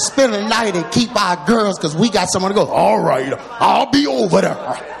need you to spend the night and keep our girls because we got someone to go. All right, I'll be over there.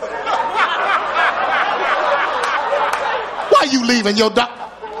 Why you leaving your dog?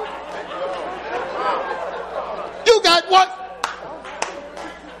 You got what?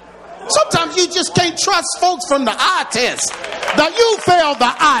 Sometimes you just can't trust folks from the eye test. You failed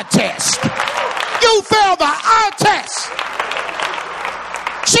the eye test. You failed the eye test.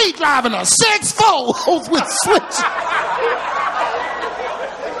 She driving a 6'4" with switch.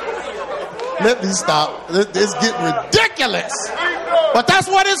 Let me stop. It's getting ridiculous. But that's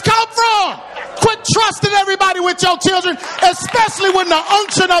where it's come from. Quit trusting everybody with your children, especially when the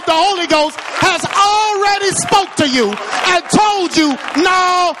unction of the Holy Ghost has already spoke to you and told you,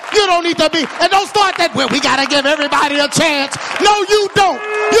 no, you don't need to be. And don't start that, well, we got to give everybody a chance. No, you don't.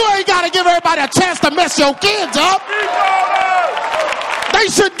 You ain't got to give everybody a chance to mess your kids up. They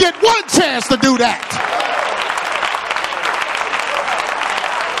should get one chance to do that.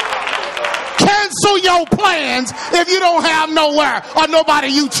 Cancel your plans if you don't have nowhere or nobody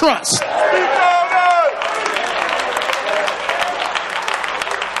you trust.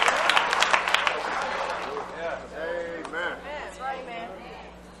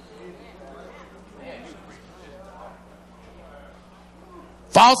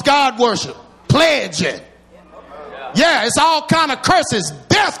 False God worship, pledging. Yeah, it's all kind of curses,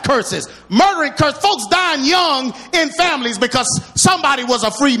 death curses, murdering curses. Folks dying young in families because somebody was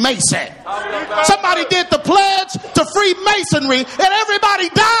a Freemason. Somebody did the pledge to Freemasonry and everybody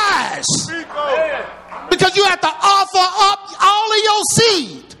dies. Because you have to offer up all of your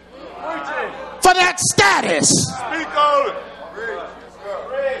seed for that status.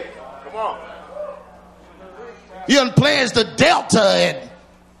 Come on. You done pledged the Delta and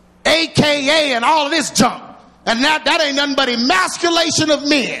AKA and all of this junk. And that ain't nothing but emasculation of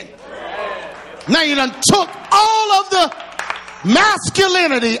men. Now you done took all of the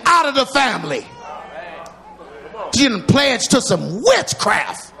masculinity out of the family. You done pledged to some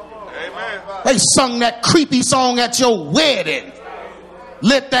witchcraft. They sung that creepy song at your wedding.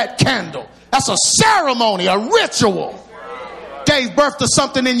 Lit that candle. That's a ceremony, a ritual. Gave birth to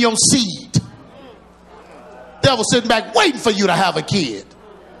something in your seed. Devil sitting back waiting for you to have a kid.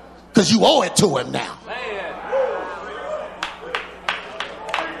 Because you owe it to him now.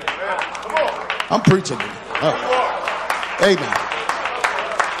 I'm preaching. Oh. Amen.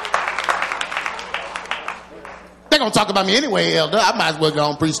 They're going to talk about me anyway, elder. I might as well go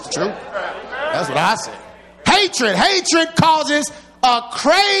and preach the truth. That's what I say. Hatred causes a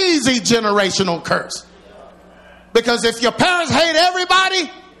crazy generational curse. Because if your parents hate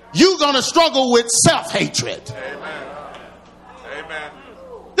everybody, you're going to struggle with self-hatred. Amen. Amen.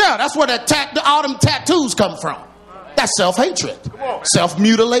 Yeah, that's where all them tattoos come from. That's self-hatred.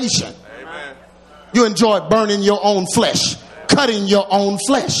 Self-mutilation. You enjoy burning your own flesh, cutting your own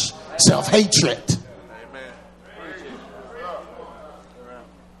flesh. Self-hatred.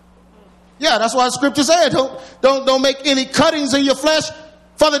 Yeah, that's why the scripture said, don't make any cuttings in your flesh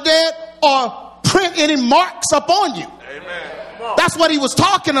for the dead or print any marks upon you. Amen. That's what he was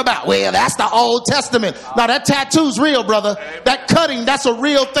talking about. Well, that's the Old Testament. Now that tattoo's real, brother. Amen. That cutting, that's a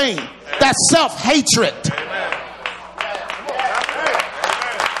real thing. Amen. That's self-hatred. Amen.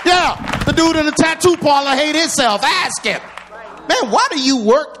 Yeah, the dude in the tattoo parlor hate himself. Ask him. Man, why do you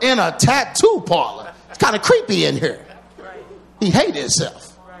work in a tattoo parlor? It's kind of creepy in here. He hate himself.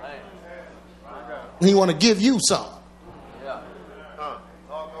 He want to give you some. Come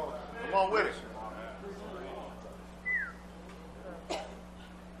on with it.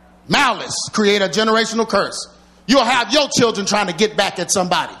 Malice create a generational curse. You'll have your children trying to get back at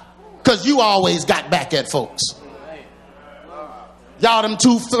somebody because you always got back at folks. Y'all,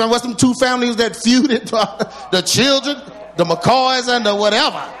 what's them two families that feuded? The children, the McCoys, and the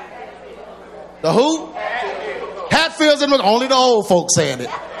whatever. The who? Hatfields and only the old folks saying it.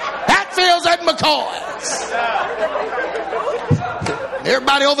 Hatfields and McCoys.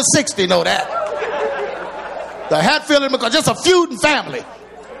 Everybody over 60 know that. The Hatfield and McCoy, just a feuding family.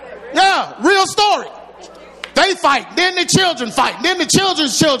 Yeah, real story. They fight, then the children fight, then the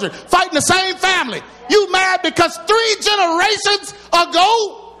children's children fight in the same family. You mad because 3 generations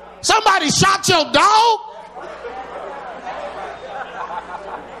ago somebody shot your dog?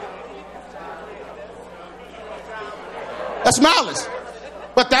 That's malice.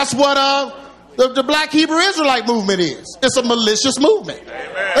 But that's what the Black Hebrew Israelite movement is. It's a malicious movement.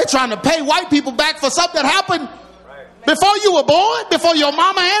 Amen. They're trying to pay white people back for something that happened before you were born, before your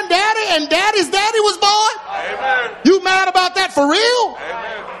mama and daddy's daddy was born. Amen. You mad about that for real?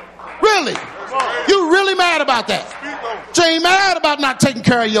 Amen. Really? You really mad about that? You ain't mad about not taking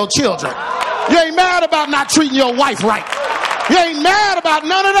care of your children. You ain't mad about not treating your wife right. You ain't mad about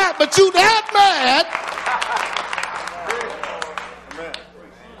none of that, but you that mad.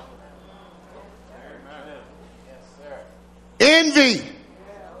 Envy.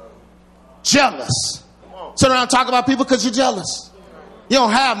 Jealous. Sit around and talk about people because you're jealous. You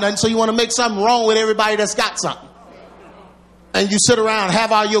don't have nothing, so you want to make something wrong with everybody that's got something. And you sit around,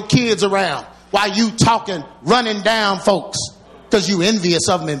 have all your kids around while you talking, running down folks because you envious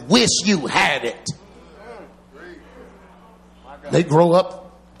of them and wish you had it. They grow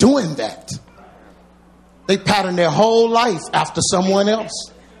up doing that. They pattern their whole life after someone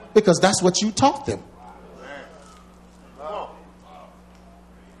else because that's what you taught them.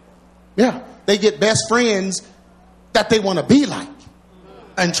 Yeah, they get best friends that they want to be like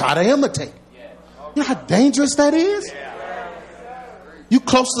and try to imitate. You know how dangerous that is? You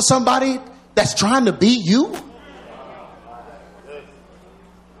close to somebody that's trying to be you?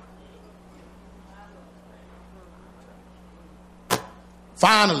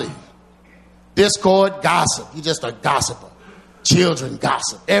 Finally, discord, gossip. You're just a gossiper. Children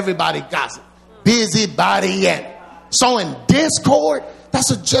gossip. Everybody gossip. Busybody and sowing discord. That's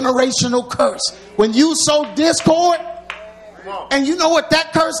a generational curse. When you sow discord, and you know what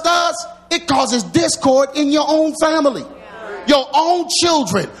that curse does? It causes discord in your own family. Your own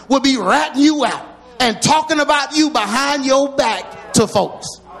children will be ratting you out and talking about you behind your back to folks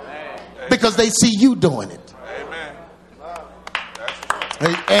because they see you doing it.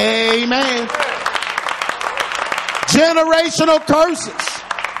 Amen. Generational curses.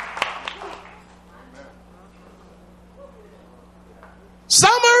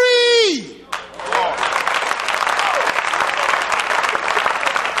 Summary.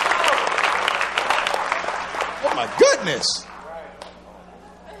 Oh my goodness.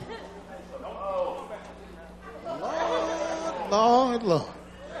 Lord.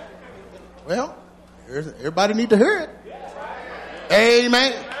 Well, everybody need to hear it.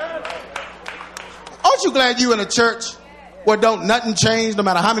 Amen. Aren't you glad you in a church where don't nothing change no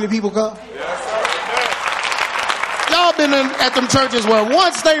matter how many people come? Y'all been at them churches where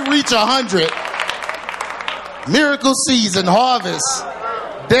once they reach 100, miracle season, harvest,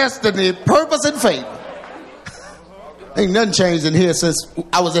 destiny, purpose, and fate. Ain't nothing changed in here since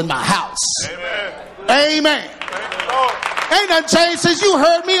I was in my house. Amen. Ain't nothing changed since you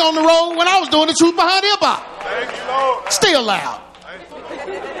heard me on the road when I was doing the truth behind hip hop. Still loud.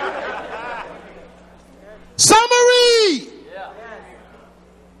 Summary.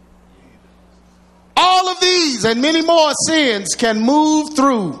 All of these and many more sins can move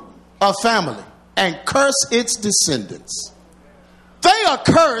through a family and curse its descendants. They are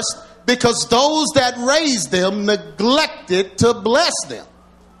cursed because those that raised them neglected to bless them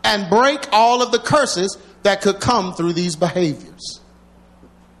and break all of the curses that could come through these behaviors.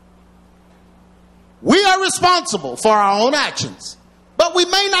 We are responsible for our own actions, but we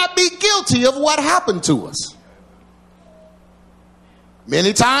may not be guilty of what happened to us.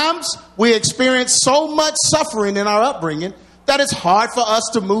 Many times we experience so much suffering in our upbringing that it's hard for us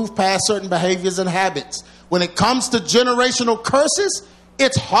to move past certain behaviors and habits. When it comes to generational curses,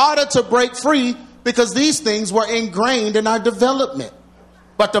 it's harder to break free because these things were ingrained in our development.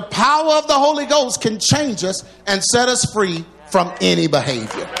 But the power of the Holy Ghost can change us and set us free from any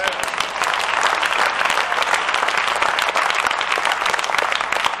behavior.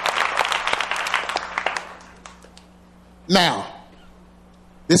 Now,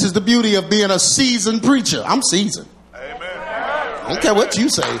 this is the beauty of being a seasoned preacher. I'm seasoned. Amen. I don't care what you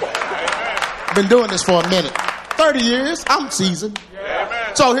say. I've been doing this for a minute. 30 years, I'm seasoned.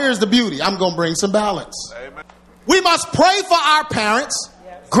 Amen. So here's the beauty. I'm going to bring some balance. Amen. We must pray for our parents,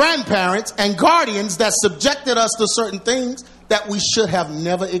 grandparents, and guardians that subjected us to certain things that we should have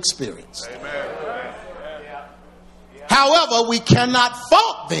never experienced. Amen. However, we cannot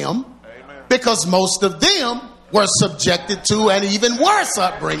fault them because most of them were subjected to an even worse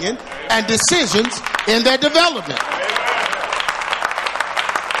upbringing and decisions in their development.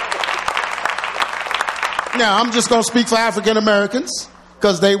 Now, I'm just going to speak for African Americans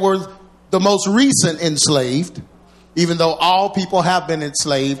because they were the most recent enslaved, even though all people have been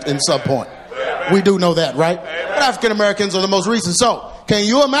enslaved in some point. We do know that, right? But African Americans are the most recent. So, can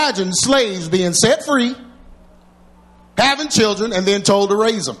you imagine slaves being set free, having children, and then told to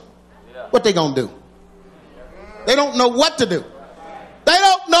raise them? What they going to do? They don't know what to do. They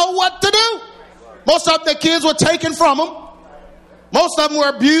don't know what to do. Most of their kids were taken from them. Most of them were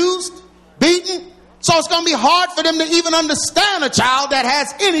abused, beaten. So it's going to be hard for them to even understand a child that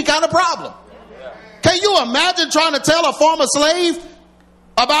has any kind of problem. Can you imagine trying to tell a former slave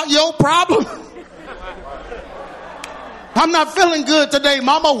about your problem? I'm not feeling good today,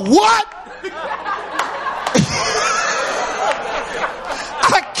 mama. What?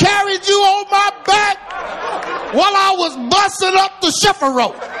 I carried you on my back while I was busting up the shiffer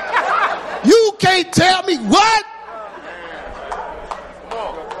rope. You can't tell me what?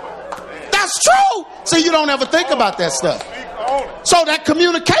 That's true. See, you don't ever think about that stuff. So that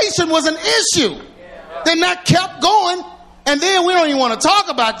communication was an issue. Then that kept going. And then we don't even want to talk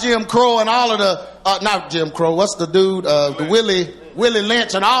about Jim Crow and all of the, not Jim Crow, what's the dude? The Willie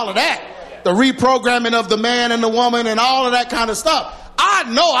Lynch and all of that. The reprogramming of the man and the woman and all of that kind of stuff.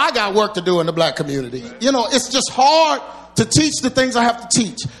 I know I got work to do in the black community. You know, it's just hard to teach the things I have to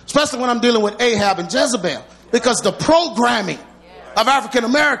teach, especially when I'm dealing with Ahab and Jezebel, because the programming of African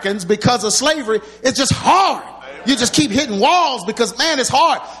Americans because of slavery is just hard. You just keep hitting walls because, man, it's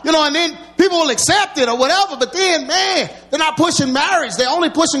hard. You know, and then people will accept it or whatever, but then, man, they're not pushing marriage. They're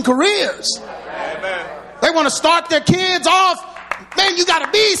only pushing careers. Amen. They want to start their kids off. Man, you got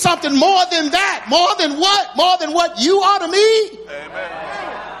to be something more than that. More than what? More than what you are to me.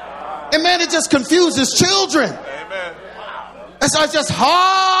 Amen. And man, it just confuses children. Amen. And so it's just hard.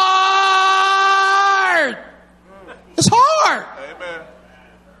 It's hard. Amen.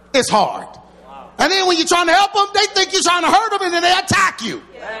 It's hard. And then when you're trying to help them, they think you're trying to hurt them and then they attack you.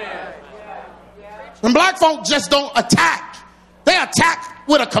 And black folk just don't attack. They attack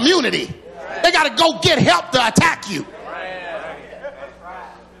with a community. They got to go get help to attack you.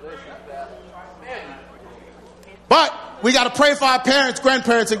 But we got to pray for our parents,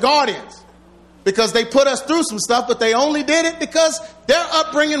 grandparents, and guardians because they put us through some stuff, but they only did it because their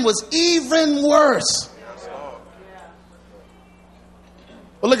upbringing was even worse.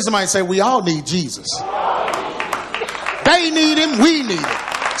 Well, look at somebody and say, we all need Jesus. They need him. We need him.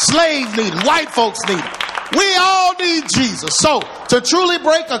 Slaves need him. White folks need him. We all need Jesus. So to truly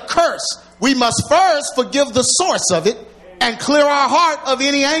break a curse, we must first forgive the source of it and clear our heart of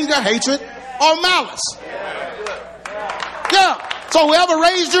any anger, hatred, or malice. Yeah. So whoever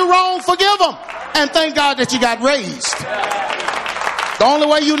raised you wrong, forgive them. And thank God that you got raised. The only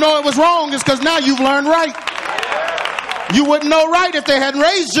way you know it was wrong is because now you've learned right. You wouldn't know right if they hadn't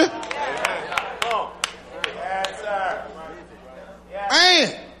raised you. Man,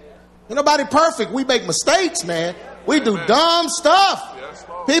 ain't nobody perfect. We make mistakes, man. We do dumb stuff.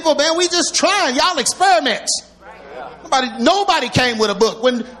 People, man, we just trying. Y'all experiments. Nobody came with a book.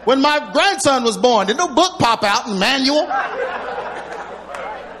 When my grandson was born, did no book pop out in manual?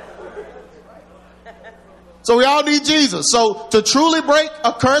 So we all need Jesus. So to truly break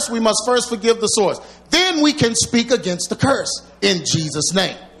a curse, we must first forgive the source. Then we can speak against the curse in Jesus'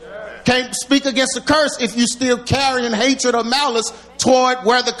 name. Can't speak against the curse if you're still carrying hatred or malice toward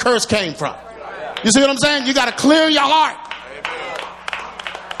where the curse came from. You see what I'm saying? You got to clear your heart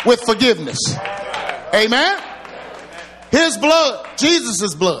with forgiveness. Amen. His blood,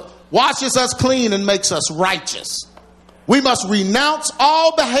 Jesus' blood, washes us clean and makes us righteous. We must renounce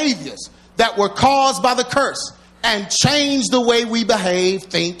all behaviors that were caused by the curse and change the way we behave,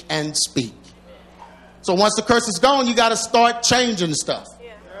 think, and speak. So once the curse is gone, you got to start changing stuff.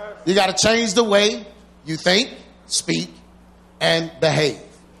 You got to change the way you think, speak, and behave.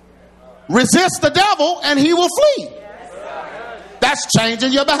 Resist the devil and he will flee. That's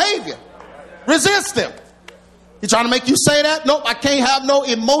changing your behavior. Resist him. He trying to make you say that? Nope, I can't have no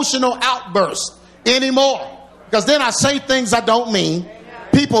emotional outburst anymore. Because then I say things I don't mean.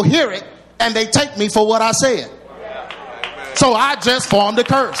 People hear it and they take me for what I said. So I just formed a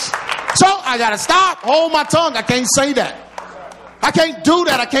curse. So I got to stop, hold my tongue. I can't say that. I can't do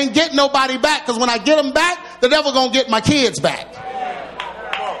that. I can't get nobody back, because when I get them back, the devil going to get my kids back.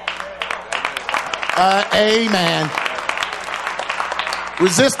 Amen.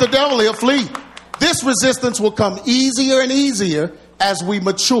 Resist the devil, he'll flee. This resistance will come easier and easier as we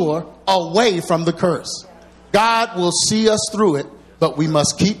mature away from the curse. God will see us through it, but we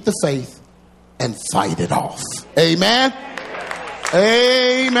must keep the faith and fight it off. Amen.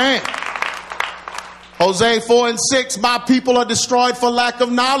 Amen. Hosea 4:6, my people are destroyed for lack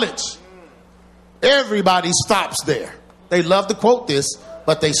of knowledge. Everybody stops there. They love to quote this,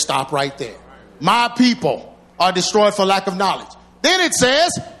 but they stop right there. My people are destroyed for lack of knowledge. Then it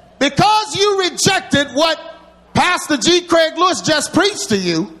says, because you rejected what Pastor G. Craig Lewis just preached to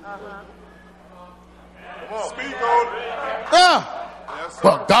you. Speak on it. Yeah. Yes,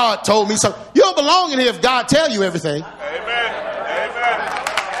 Well, God told me so. You don't belong in here if God tell you everything. Amen. Amen.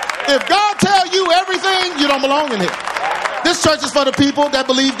 If God tell you everything, you don't belong in here. This church is for the people that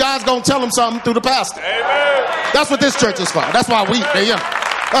believe God's going to tell them something through the pastor. Amen. That's what this church is for. That's why we,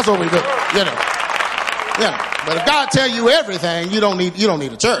 that's what we do. But if God tell you everything, you don't need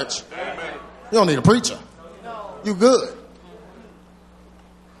a church. You don't need a preacher. You good.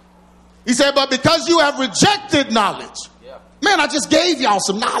 He said, but because you have rejected knowledge. Man, I just gave y'all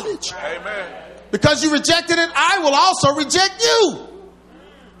some knowledge. Amen. Because you rejected it, I will also reject you.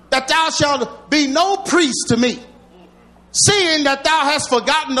 That thou shalt be no priest to me. Seeing that thou hast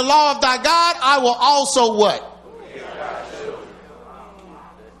forgotten the law of thy God, I will also what?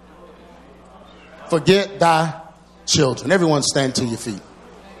 Forget thy children. Everyone stand to your feet.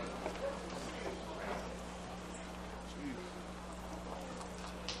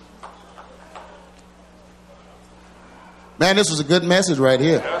 Man, this was a good message right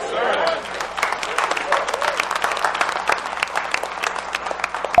here. Yes, sir.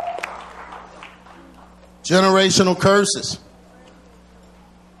 Generational curses.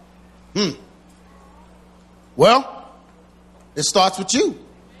 Well, it starts with you.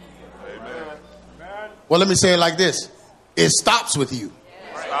 Amen. Well, let me say it like this. It stops with you.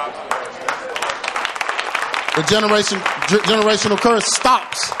 The generational curse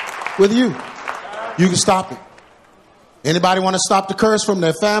stops with you. You can stop it. Anybody want to stop the curse from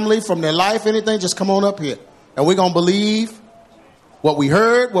their family, from their life, anything? Just come on up here. And we're going to believe what we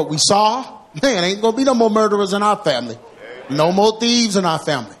heard, what we saw. Man, ain't going to be no more murderers in our family. No more thieves in our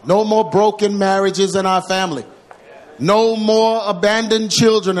family. No more broken marriages in our family. No more abandoned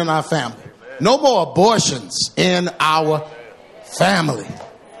children in our family. No more abortions in our family.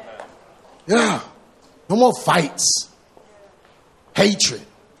 Yeah. No more fights. Hatred.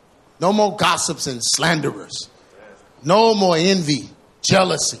 No more gossips and slanderers. No more envy,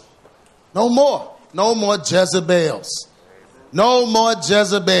 jealousy. No more. No more Jezebels. No more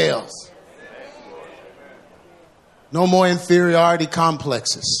Jezebels. No more inferiority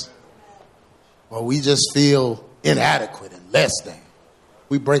complexes. Well, we just feel inadequate and less than.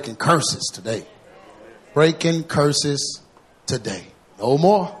 We breaking curses today. Breaking curses today. No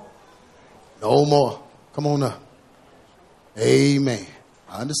more. No more. Come on up. Amen.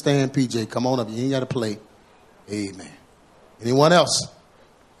 I understand, PJ. Come on up. You ain't got to play. Amen. Anyone else?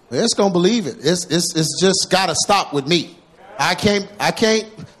 Well, it's gonna believe it. It's just gotta stop with me. I can't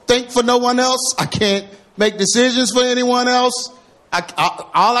think for no one else. I can't make decisions for anyone else.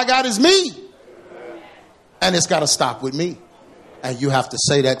 All I got is me. And it's gotta stop with me. And you have to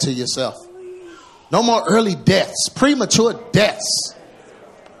say that to yourself. No more early deaths, premature deaths,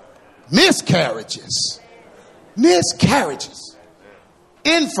 miscarriages,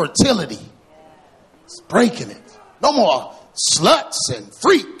 infertility. It's breaking it. No more sluts and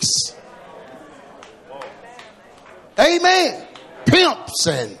freaks. Amen. Pimps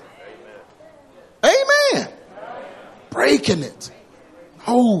and amen. Breaking it.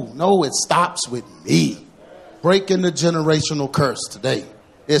 No, it stops with me. Breaking the generational curse today.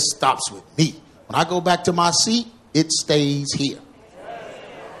 It stops with me. When I go back to my seat, it stays here.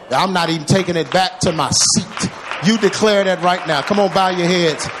 I'm not even taking it back to my seat. You declare that right now. Come on, bow your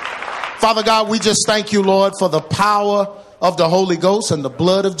heads. Father God, we just thank you, Lord, for the power of the Holy Ghost and the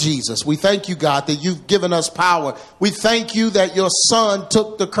blood of Jesus. We thank you, God, that you've given us power. We thank you that your son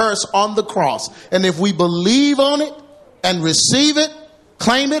took the curse on the cross. And if we believe on it and receive it,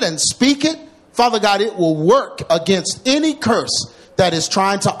 claim it and speak it, Father God, it will work against any curse that is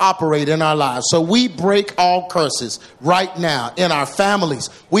trying to operate in our lives. So we break all curses right now in our families.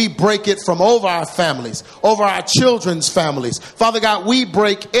 We break it from over our families, over our children's families. Father God, we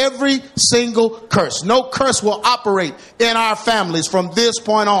break every single curse. No curse will operate in our families from this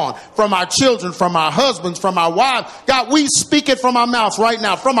point on, from our children, from our husbands, from our wives. God, we speak it from our mouths right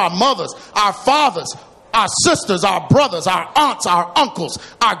now, from our mothers, our fathers, our sisters, our brothers, our aunts, our uncles,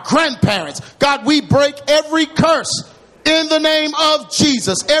 our grandparents. God, we break every curse in the name of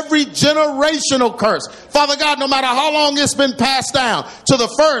Jesus, every generational curse. Father God, no matter how long it's been passed down to the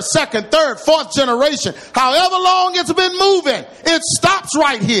first, second, third, fourth generation, however long it's been moving, it stops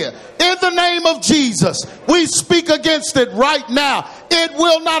right here. In the name of Jesus, we speak against it right now. It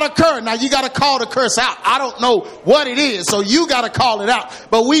will not occur. Now, you got to call the curse out. I don't know what it is, so you got to call it out.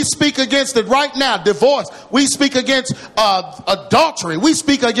 But we speak against it right now. Divorce. We speak against adultery. We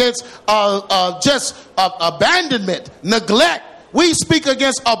speak against abandonment, neglect. We speak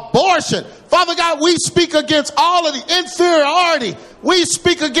against abortion. Father God, we speak against all of the inferiority. We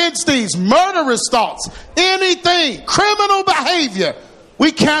speak against these murderous thoughts, anything, criminal behavior.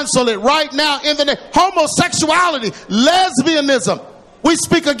 We cancel it right now in the name. Homosexuality, lesbianism. We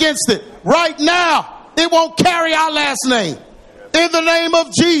speak against it right now. It won't carry our last name. In the name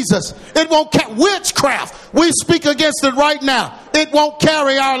of Jesus. It won't witchcraft. We speak against it right now. It won't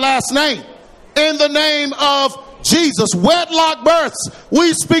carry our last name. In the name of Jesus. Wedlock births.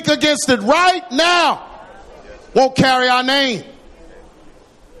 We speak against it right now. Won't carry our name.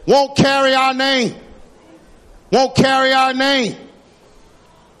 Won't carry our name. Won't carry our name.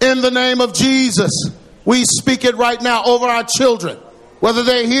 In the name of Jesus. We speak it right now over our children. Whether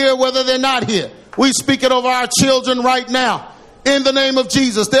they're here, whether they're not here. We speak it over our children right now. In the name of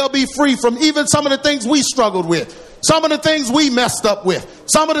Jesus. They'll be free from even some of the things we struggled with. Some of the things we messed up with.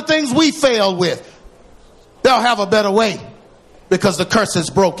 Some of the things we failed with. They'll have a better way because the curse is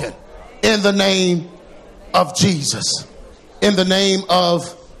broken. In the name of Jesus. In the name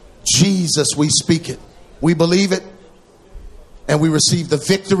of Jesus, we speak it. We believe it. And we receive the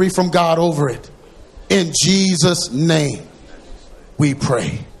victory from God over it. In Jesus' name, we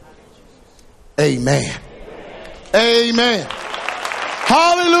pray. Amen. Amen.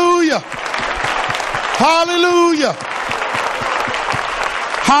 Hallelujah. Hallelujah.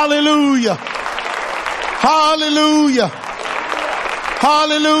 Hallelujah. Hallelujah.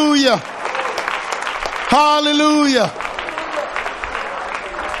 Hallelujah. Hallelujah.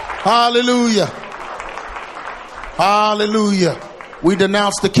 Hallelujah. Hallelujah. We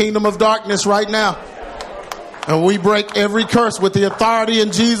denounce the kingdom of darkness right now. And we break every curse with the authority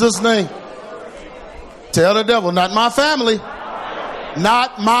in Jesus' name. Tell the devil, not my family.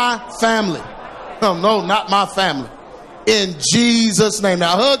 Not my family. No, not my family. In Jesus' name.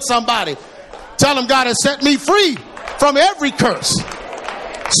 Now hug somebody. Tell them God has set me free from every curse.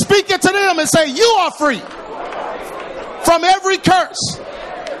 Speak it to them and say, you are free from every curse.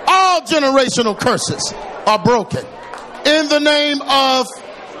 All generational curses are broken. In the name of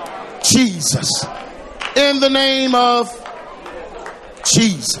Jesus. In the name of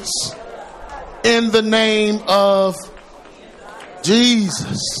Jesus. In the name of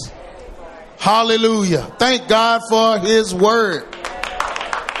Jesus. Hallelujah. Thank God for his word.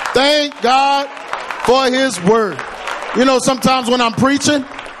 Thank God for his word. You know, sometimes when I'm preaching,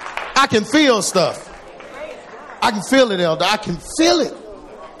 I can feel stuff. I can feel it, Elder. I can feel it.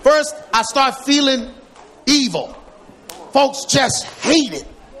 First, I start feeling evil. Folks just hate it.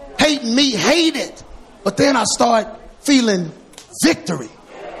 Hating me, hate it. But then I start feeling victory.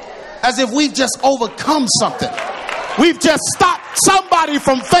 As if we've just overcome something. We've just stopped somebody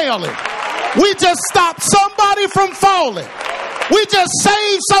from failing. We just stopped somebody from falling. We just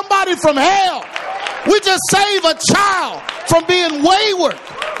saved somebody from hell. We just saved a child from being wayward.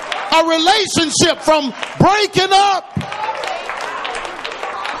 A relationship from breaking up.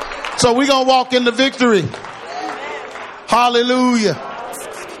 So we're going to walk into victory. Hallelujah.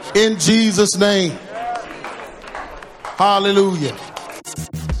 In Jesus' name. Hallelujah.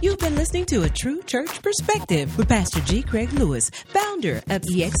 You've been listening to A True Church Perspective with Pastor G. Craig Lewis, founder of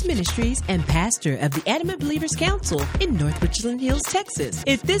EX Ministries and pastor of the Adamant Believers Council in North Richland Hills, Texas.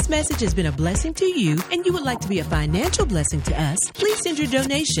 If this message has been a blessing to you and you would like to be a financial blessing to us, please send your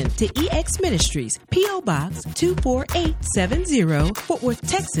donation to EX Ministries, P.O. Box 24870, Fort Worth,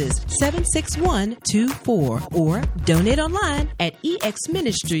 Texas 76124, or donate online at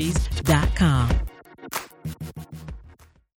exministries.com.